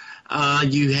arrow,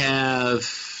 you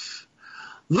have,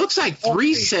 looks like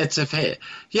three sets of hands.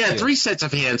 Yeah, 3 sets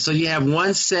of hands. So you have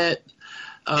one set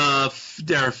of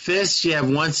their fists, you have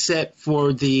one set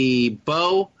for the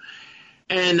bow,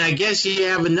 and I guess you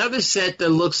have another set that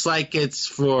looks like it's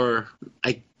for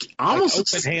almost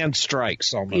like open hand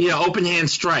strikes. Almost. Yeah, open hand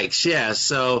strikes. Yeah.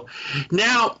 So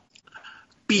now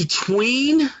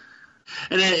between, and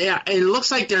it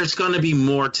looks like there's going to be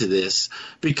more to this,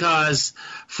 because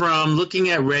from looking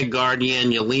at Red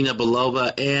Guardian, Yelena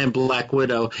Belova, and Black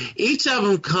Widow, each of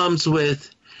them comes with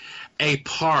a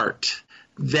part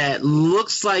that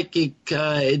looks like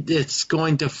it's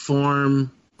going to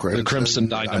form the Crimson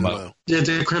Dynamo.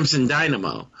 The Crimson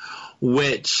Dynamo,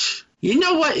 which, you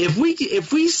know what? If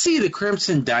we see the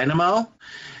Crimson Dynamo,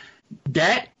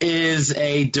 that is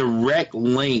a direct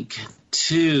link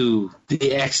to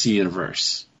the X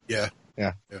universe. Yeah.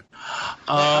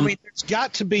 I mean, there's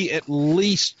got to be at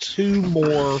least 2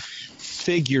 more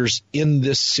figures in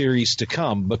this series to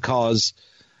come, because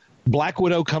Black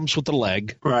Widow comes with a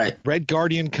leg. Right. Red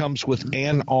Guardian comes with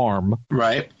an arm.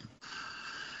 Right.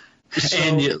 So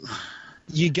and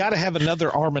you got to have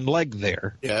another arm and leg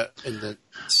there. Yeah, and the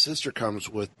sister comes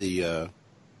with the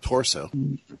torso.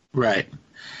 Right.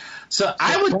 So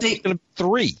I would think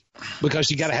 3, because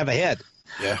you got to have a head.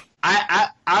 Yeah.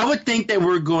 I would think that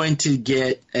we're going to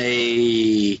get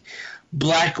a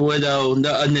Black Widow,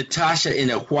 Natasha in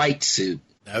a white suit.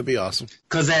 That would be awesome.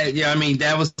 Because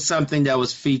that was something that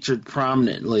was featured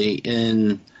prominently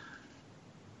in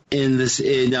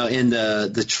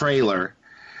the trailer.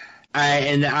 I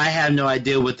have no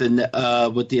idea what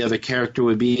the other character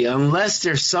would be, unless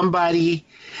there's somebody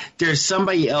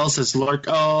else that's lurked.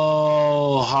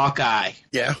 Oh, Hawkeye.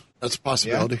 Yeah, that's a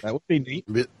possibility. Yeah, that would be neat.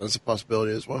 That's a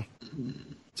possibility as well.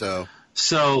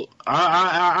 So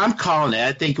I'm calling it.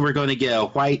 I think we're going to get a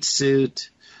white suited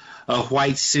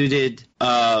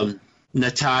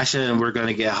Natasha, and we're going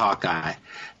to get Hawkeye.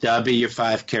 That'll be your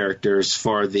 5 characters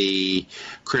for the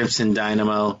Crimson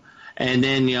Dynamo. And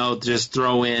then, just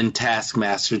throw in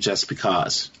Taskmaster just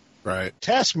because. Right.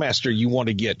 Taskmaster you want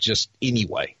to get just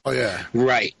anyway. Oh, yeah.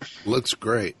 Right. Looks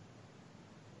great.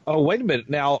 Oh, wait a minute.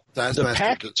 Now, the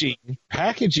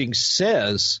packaging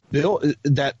says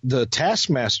that the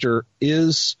Taskmaster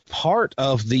is part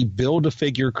of the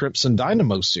Build-A-Figure Crimson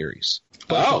Dynamo series.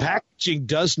 But the packaging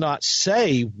does not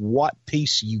say what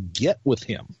piece you get with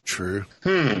him. True.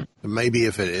 Maybe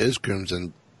if it is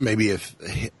Crimson, maybe if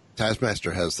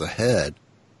Taskmaster has the head,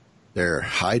 they're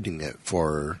hiding it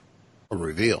for a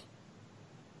reveal.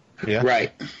 Yeah.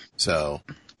 Right. So,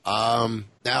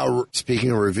 now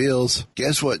speaking of reveals,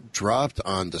 guess what dropped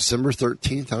on December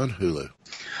 13th on Hulu?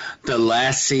 The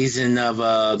last season of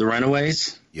The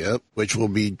Runaways? Yep, which will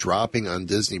be dropping on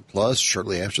Disney Plus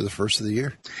shortly after the first of the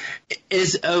year.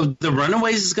 Is The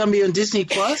Runaways is going to be on Disney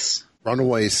Plus?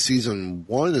 Runaways Season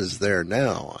 1 is there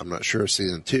now. I'm not sure if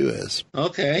Season 2 is.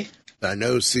 Okay. I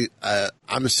know.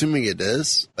 I'm assuming it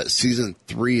is, but Season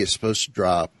 3 is supposed to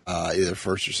drop either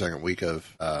first or second week of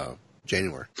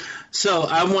January. So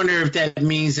I wonder if that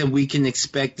means that we can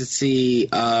expect to see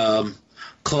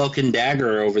Cloak and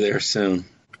Dagger over there soon.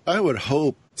 I would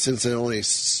hope, since it only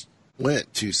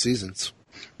went 2 seasons.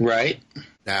 Right.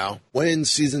 Now, when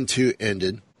Season 2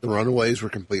 ended, the Runaways were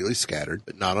completely scattered,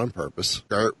 but not on purpose.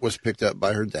 Gert was picked up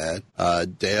by her dad.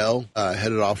 Dale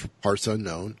headed off with parts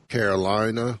unknown.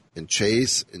 Carolina and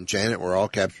Chase and Janet were all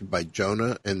captured by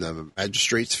Jonah and the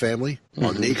Magistrate's family.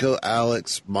 While Nico,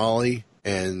 Alex, Molly,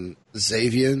 and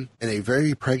Xavier and a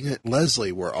very pregnant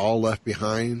Leslie were all left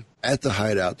behind at the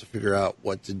hideout to figure out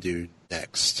what to do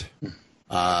next.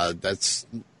 That's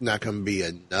not going to be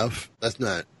enough.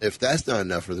 If that's not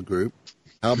enough for the group,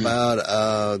 how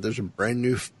about there's a brand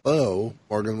new foe,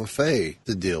 Morgan Le Fay,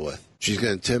 to deal with. She's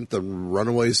going to tempt the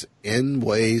Runaways in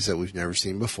ways that we've never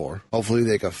seen before. Hopefully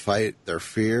they can fight their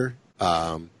fear.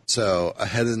 So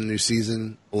ahead of the new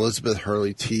season, Elizabeth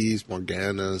Hurley teased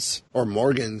Morgan's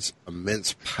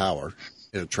immense power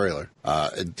in a trailer.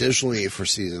 Additionally, for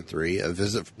Season 3, a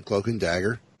visit from Cloak and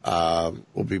Dagger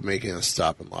will be making a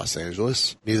stop in Los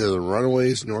Angeles. Neither the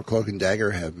Runaways nor Cloak and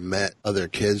Dagger have met other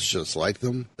kids just like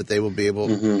them, but they will be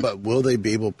able. But will they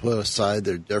be able to put aside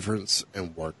their difference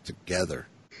and work together?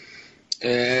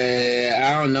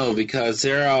 I don't know, because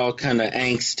they're all kind of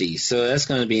angsty, so that's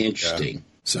going to be interesting. Yeah.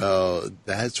 So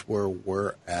that's where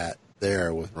we're at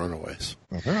there with Runaways.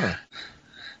 Uh-huh.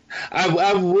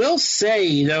 I will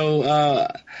say,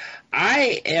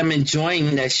 I am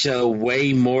enjoying that show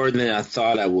way more than I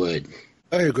thought I would.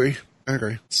 I agree.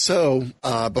 So,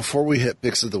 before we hit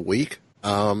picks of the week,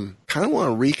 kind of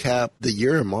want to recap the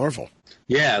year in Marvel.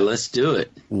 Yeah, let's do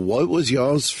it. What was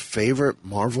y'all's favorite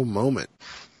Marvel moment?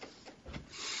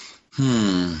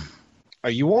 Are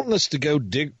you wanting us to go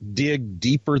dig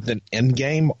deeper than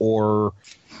Endgame, or?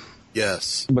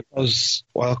 Yes. Because,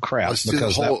 well, crap. Let's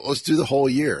do the whole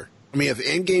year. I mean, if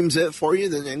Endgame's it for you,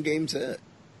 then Endgame's it.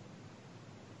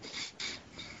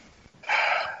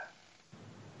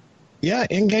 Yeah,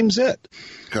 Endgame's it.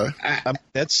 Okay.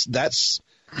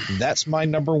 That's my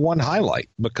number one highlight,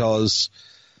 because,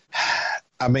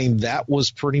 I mean, that was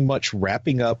pretty much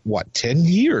wrapping up, 10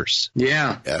 years?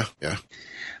 Yeah. Yeah.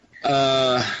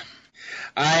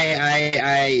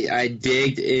 I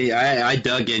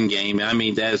dug Endgame. I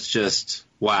mean, that's just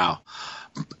wow.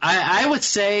 I would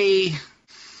say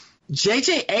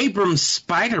J.J. Abrams'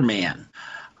 Spider-Man.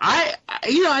 I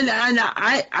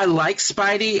like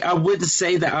Spidey. I wouldn't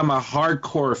say that I'm a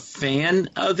hardcore fan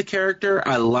of the character.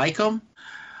 I like him,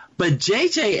 but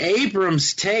J.J.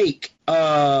 Abrams' take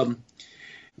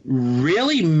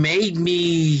really made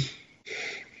me.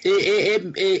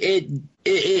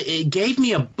 It gave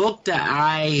me a book that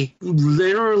I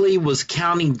literally was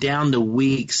counting down the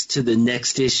weeks to the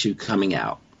next issue coming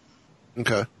out.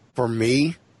 Okay. For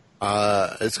me,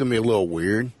 it's going to be a little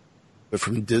weird, but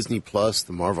from Disney Plus,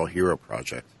 the Marvel Hero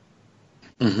Project.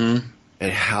 Mm-hmm.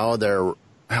 And how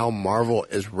Marvel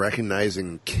is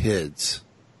recognizing kids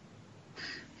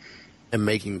and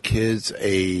making kids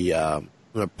an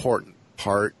important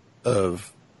part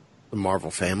of the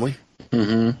Marvel family.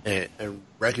 Mm-hmm. And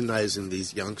recognizing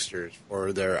these youngsters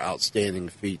for their outstanding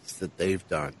feats that they've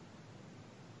done.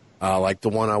 Like the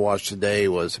one I watched today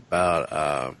was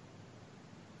about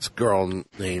this girl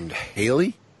named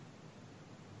Haley,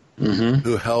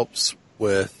 who helps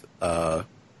with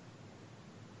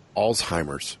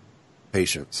Alzheimer's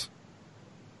patients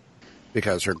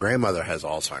because her grandmother has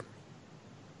Alzheimer's.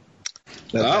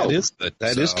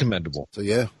 That is commendable. So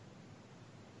yeah.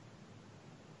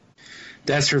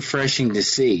 That's refreshing to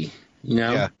see,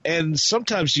 Yeah. And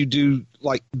sometimes you do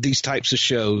like these types of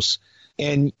shows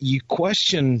and you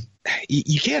question,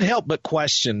 you can't help but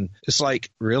question. It's like,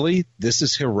 really? This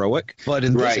is heroic? But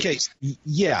in this case,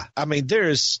 yeah. I mean,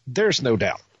 there's no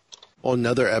doubt. Well,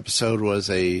 another episode was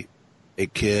a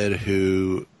kid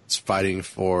who is fighting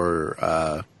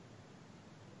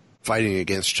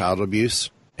against child abuse,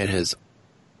 and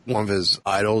one of his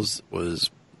idols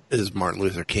is Martin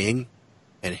Luther King.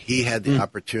 And he had the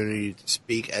opportunity to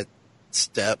speak at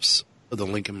steps of the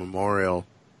Lincoln Memorial,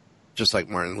 just like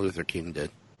Martin Luther King did.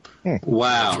 Wow!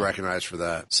 He was recognized for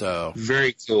that. So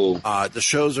very cool. The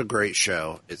show's a great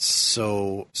show. It's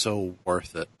so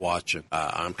worth it watching.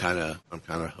 I'm kind of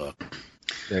hooked.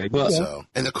 So,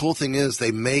 and the cool thing is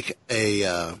they make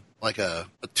a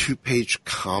 2-page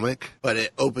comic, but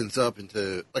it opens up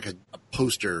into like a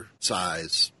poster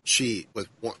size sheet with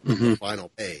the final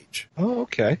page. Oh,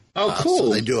 okay. Oh, cool. So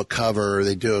they do a cover,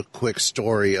 they do a quick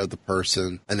story of the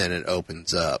person, and then it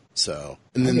opens up. So,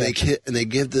 and then they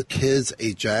give the kids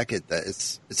a jacket that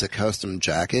it's a custom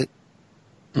jacket,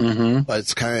 but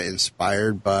it's kind of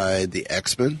inspired by the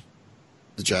X-Men,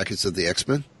 the jackets of the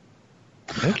X-Men.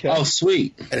 Okay. Oh,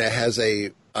 sweet. And it has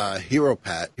a Hero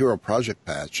Project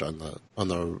patch on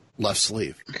the left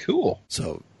sleeve. Cool.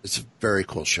 So it's a very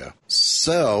cool show.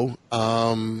 So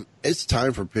it's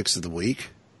time for picks of the week.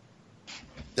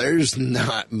 There's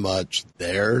not much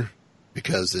there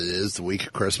because it is the week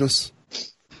of Christmas.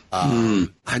 I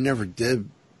never did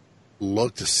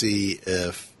look to see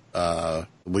if the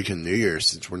week of New Year's,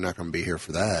 since we're not going to be here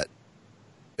for that,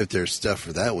 if there's stuff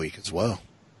for that week as well.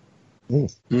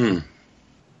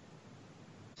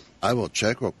 I will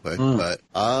check real quick, but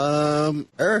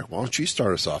Eric, why don't you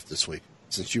start us off this week,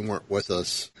 since you weren't with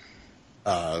us?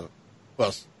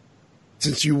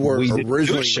 Since you were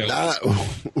originally not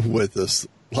with us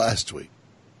last week.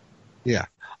 Yeah.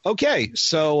 Okay.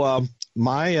 So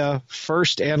my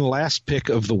first and last pick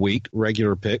of the week,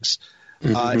 regular picks,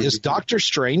 is Doctor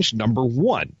Strange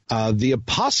 #1. The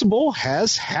impossible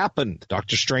has happened.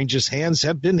 Doctor Strange's hands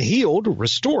have been healed,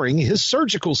 restoring his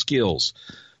surgical skills.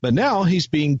 But now he's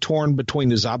being torn between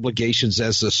his obligations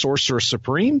as the Sorcerer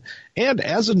Supreme and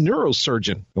as a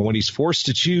neurosurgeon. And when he's forced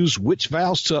to choose which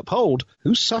vows to uphold,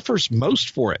 who suffers most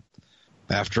for it?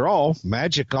 After all,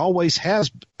 magic always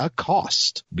has a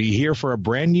cost. Be here for a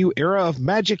brand new era of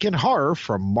magic and horror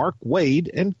from Mark Waid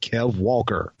and Kev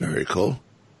Walker. Very cool.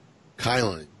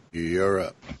 Kylan, you're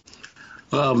up.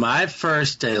 Well, my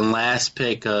first and last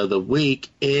pick of the week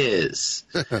is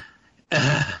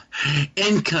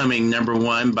Incoming,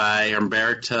 #1 by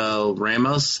Humberto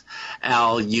Ramos,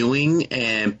 Al Ewing,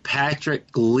 and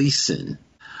Patrick Gleason.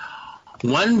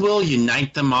 One will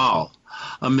unite them all.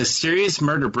 A mysterious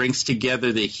murder brings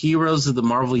together the heroes of the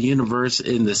Marvel Universe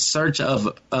in the search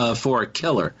for a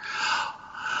killer.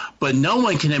 But no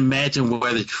one can imagine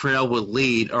where the trail will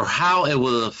lead or how it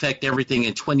will affect everything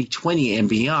in 2020 and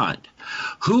beyond.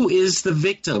 Who is the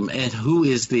victim and who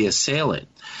is the assailant?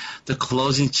 The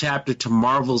closing chapter to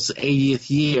Marvel's 80th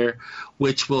year,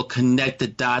 which will connect the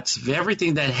dots of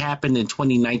everything that happened in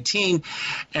 2019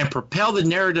 and propel the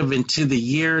narrative into the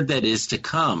year that is to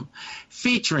come,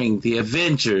 featuring the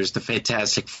Avengers, the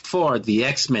Fantastic Four, the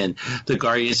X-Men, the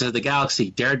Guardians of the Galaxy,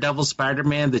 Daredevil,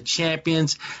 Spider-Man, the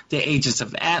Champions, the Agents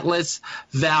of Atlas,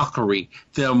 Valkyrie,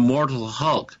 the Immortal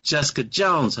Hulk, Jessica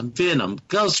Jones, Venom,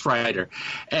 Ghost Rider,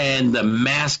 and the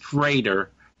Masked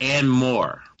Raider, and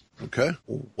more. Okay.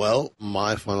 Well,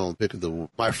 my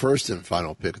first and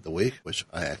final pick of the week, which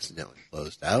I accidentally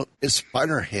closed out, is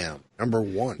Spider-Ham,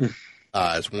 #1.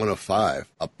 It's 1 of 5.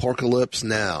 Apocalypse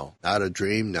Now. Not a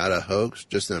dream, not a hoax,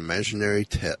 just an imaginary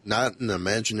not an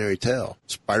imaginary tale.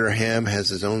 Spider-Ham has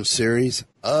his own series.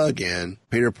 Again,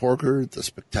 Peter Porker, the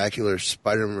spectacular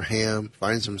Spider-Ham,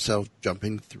 finds himself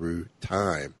jumping through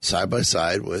time, side by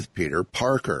side with Peter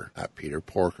Parker, not Peter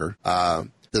Porker.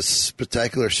 The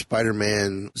spectacular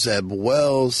Spider-Man Zeb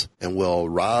Wells and Will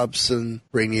Robson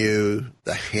bring you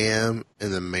the ham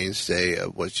and the mainstay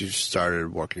of what you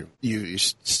started waiting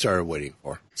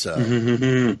for.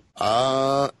 So,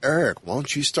 Eric, why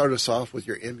don't you start us off with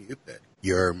your MU pick?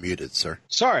 You're muted, sir.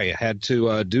 Sorry, I had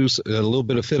to do a little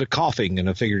bit of fit of coughing, and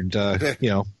I figured,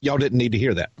 y'all didn't need to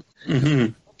hear that.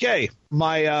 Okay,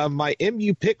 my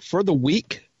MU pick for the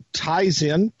week ties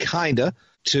in, kinda,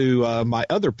 to my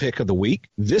other pick of the week.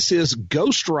 This is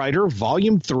Ghost Rider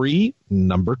Volume 3,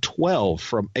 number 12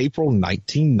 from April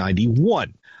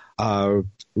 1991.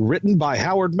 Written by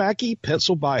Howard Mackey,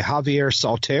 penciled by Javier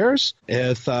Salters,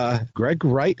 with Greg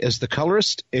Wright as the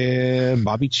colorist and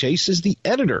Bobby Chase as the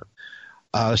editor.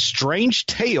 Strange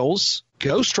Tales.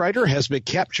 Ghost Rider has been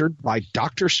captured by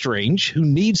Doctor Strange, who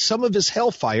needs some of his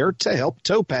hellfire to help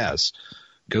Topaz.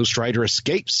 Ghost Rider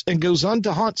escapes and goes on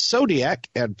to haunt Zodiac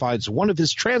and finds one of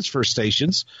his transfer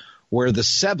stations where the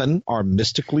 7 are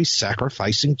mystically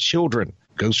sacrificing children.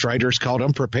 Ghost Rider is caught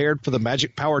unprepared for the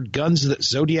magic-powered guns that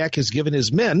Zodiac has given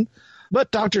his men, but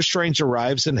Doctor Strange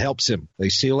arrives and helps him. They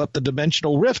seal up the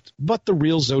dimensional rift, but the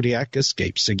real Zodiac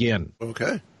escapes again.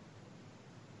 Okay.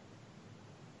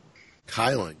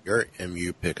 Kylan, your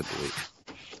MU pick of the week.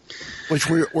 Which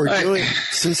we're doing,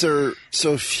 since there are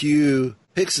so few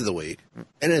picks of the week,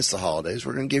 and it's the holidays,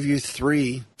 we're going to give you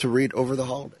 3 to read over the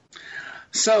holiday.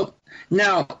 So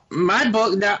now my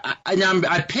book.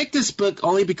 I picked this book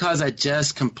only because I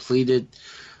just completed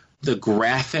the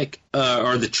graphic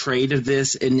or the trade of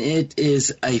this, and it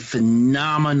is a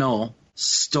phenomenal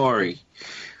story.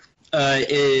 It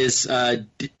is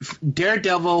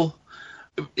Daredevil.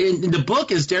 In the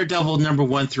book is Daredevil number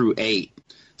 1 through 8.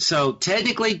 So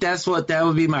technically, that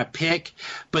would be my pick.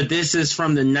 But this is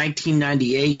from the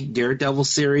 1998 Daredevil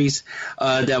series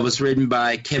that was written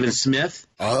by Kevin Smith.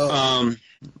 Oh.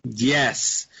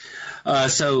 Yes.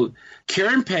 So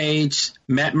Karen Page,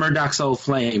 Matt Murdock's old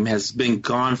flame, has been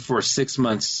gone for 6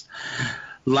 months.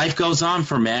 Life goes on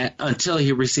for Matt until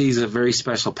he receives a very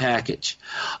special package.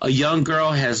 A young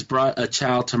girl has brought a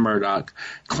child to Murdock,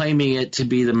 claiming it to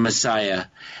be the Messiah,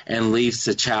 and leaves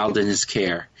the child in his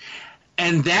care.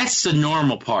 And that's the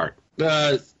normal part.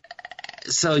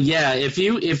 So yeah, if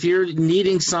you're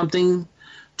needing something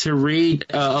to read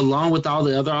along with all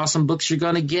the other awesome books you're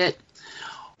going to get,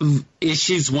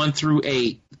 issues 1 through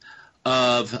 8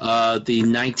 of the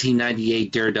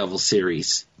 1998 Daredevil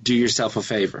series. Do yourself a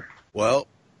favor. Well,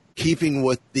 keeping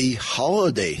with the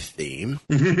holiday theme,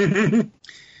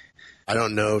 I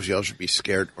don't know if y'all should be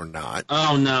scared or not.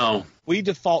 Oh, no. We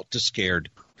default to scared.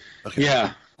 Okay.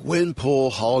 Yeah.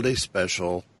 Gwenpool Holiday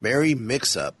Special, Merry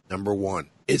Mix-Up, number 1.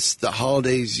 It's the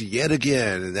holidays yet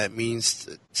again, and that means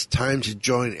it's time to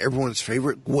join everyone's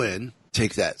favorite Gwen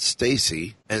Take That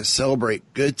Stacy and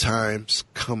celebrate good times.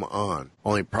 Come on.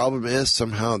 Only problem is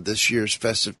somehow this year's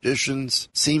festive editions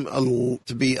seem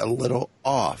to be a little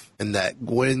off, and that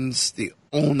Gwen's the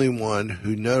only one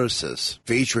who notices.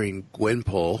 Featuring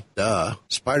Gwenpool,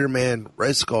 Spider-Man,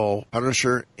 Red Skull,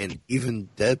 Punisher, and even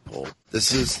Deadpool.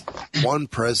 This is one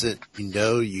present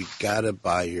you gotta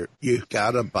buy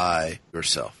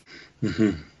yourself.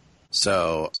 Mm-hmm.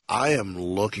 So I am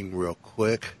looking real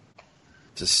quick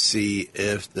to see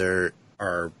if there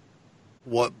are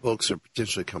what books are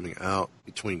potentially coming out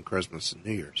between Christmas and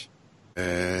New Year's,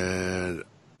 and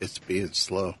it's being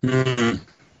slow. Mm-hmm.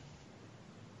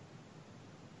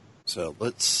 So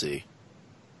let's see.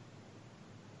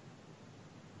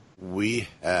 We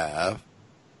have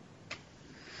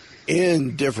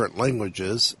in different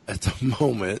languages at the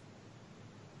moment,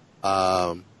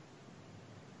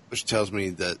 which tells me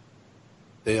that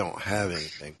they don't have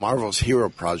anything. Marvel's Hero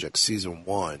Project Season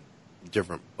 1,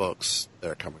 different books that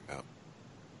are coming out.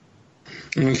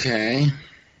 Okay.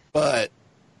 But,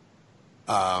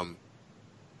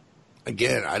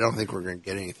 again, I don't think we're going to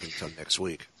get anything till next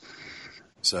week.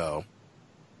 So,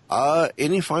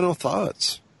 any final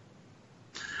thoughts?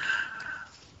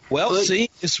 Well, this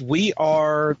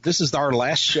is our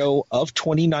last show of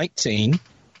 2019.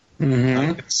 Mm-hmm.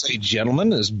 I can say,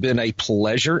 gentlemen, it's been a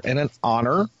pleasure and an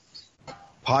honor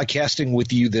podcasting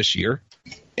with you this year.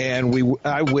 And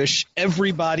I wish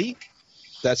everybody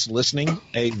that's listening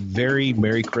a very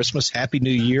Merry Christmas, Happy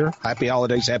New Year, Happy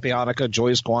Holidays, Happy Hanukkah,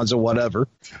 Joyous Kwanzaa,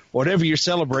 whatever you're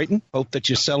celebrating. Hope that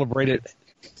you celebrate it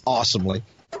awesomely.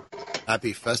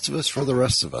 Happy Festivus for the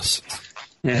rest of us.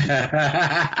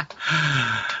 Yeah,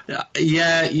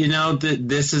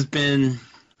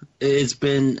 it's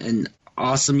been an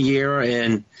awesome year,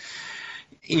 and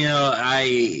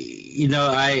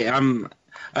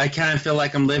I kind of feel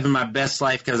like I'm living my best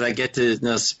life because I get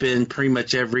to spend pretty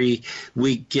much every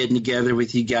week getting together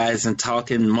with you guys and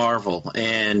talking Marvel,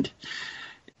 and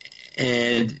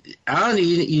I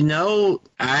don't,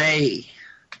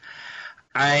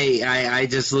 I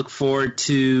just look forward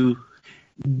to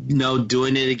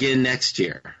doing it again next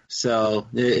year. So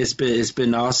it's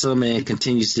been awesome, and it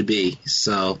continues to be.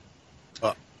 So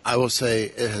I will say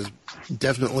it has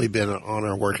definitely been an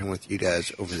honor working with you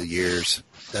guys over the years.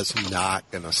 That's not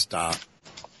going to stop.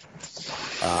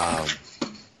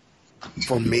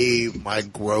 For me, my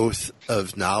growth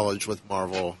of knowledge with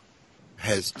Marvel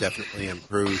has definitely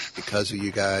improved because of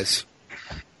you guys.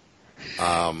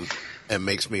 It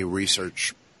makes me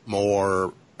research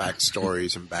more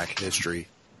backstories and back history.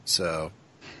 So,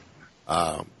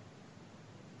 and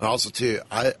also too,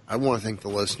 I want to thank the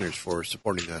listeners for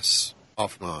supporting us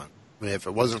off and on. I mean, if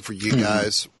it wasn't for you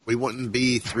guys, we wouldn't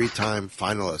be 3-time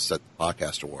finalists at the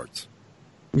Podcast Awards.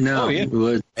 No, we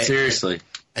would. Seriously.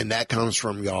 And that comes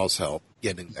from y'all's help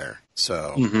getting there.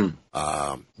 So,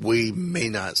 we may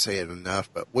not say it enough,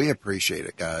 but we appreciate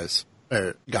it, guys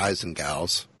and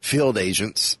gals, field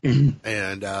agents.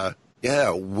 And,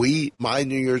 my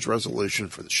New Year's resolution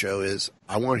for the show is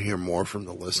I want to hear more from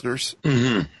the listeners.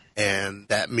 And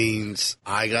that means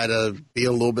I got to be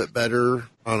a little bit better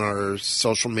on our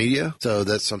social media. So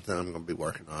that's something I'm going to be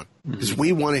working on because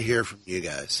we want to hear from you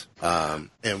guys.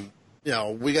 And,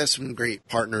 we got some great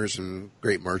partners and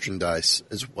great merchandise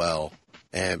as well.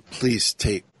 And please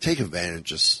take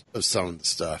advantage of some of the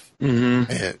stuff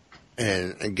and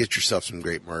get yourself some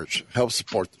great merch. Help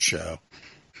support the show.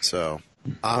 So,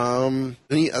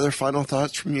 any other final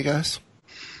thoughts from you guys?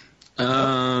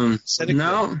 No,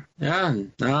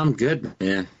 I'm good,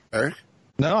 man. Eric?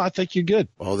 No, I think you're good.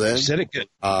 Well then, you said it good.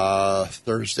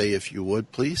 Thursday, if you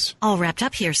would, please. All wrapped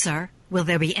up here, sir. Will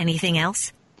there be anything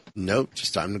else? Nope,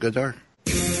 just time to go dark.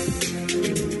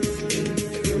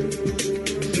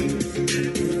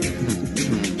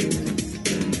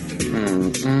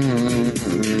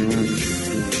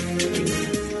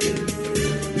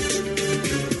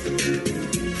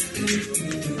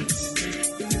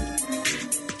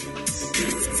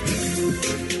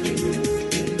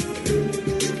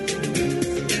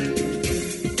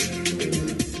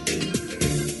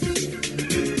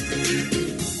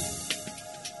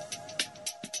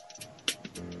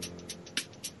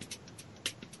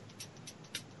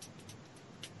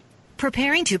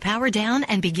 Preparing to power down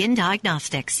and begin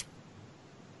diagnostics.